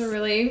 Yes. This was a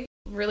really,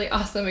 really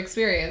awesome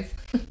experience.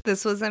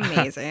 This was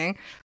amazing.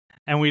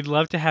 And we'd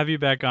love to have you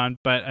back on,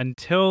 but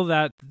until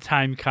that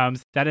time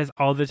comes, that is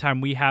all the time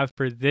we have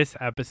for this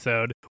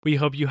episode. We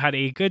hope you had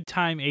a good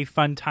time, a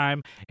fun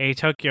time, a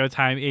Tokyo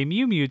time, a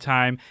Mew Mew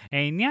time,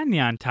 a Nyan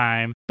Nyan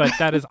time, but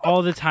that is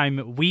all the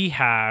time we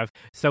have.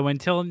 So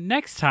until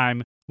next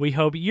time, we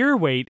hope your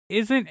wait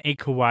isn't a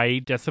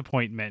kawaii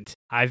disappointment.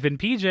 I've been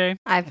PJ.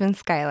 I've been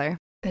Skylar.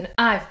 And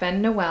I've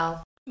been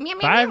Noelle. Meow,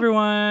 meow, Bye, meow.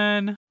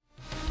 everyone.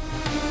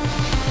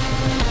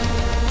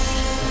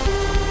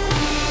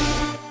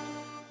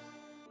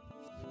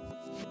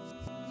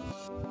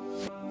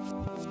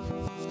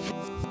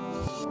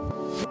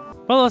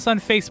 Follow us on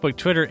Facebook,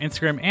 Twitter,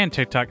 Instagram, and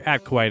TikTok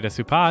at Kawaii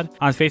Desu Pod.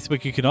 On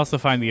Facebook, you can also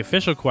find the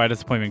official Kawaii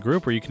Disappointment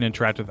group where you can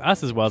interact with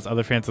us as well as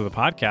other fans of the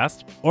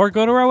podcast. Or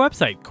go to our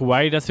website,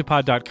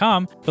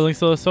 kawaiidesupod.com, for links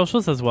to those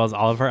socials as well as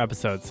all of our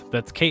episodes.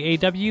 That's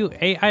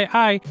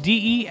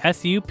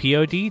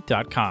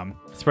KAWAIIDESUPOD.com.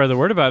 Spread the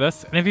word about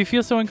us, and if you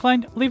feel so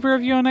inclined, leave a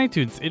review on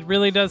iTunes. It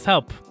really does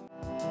help.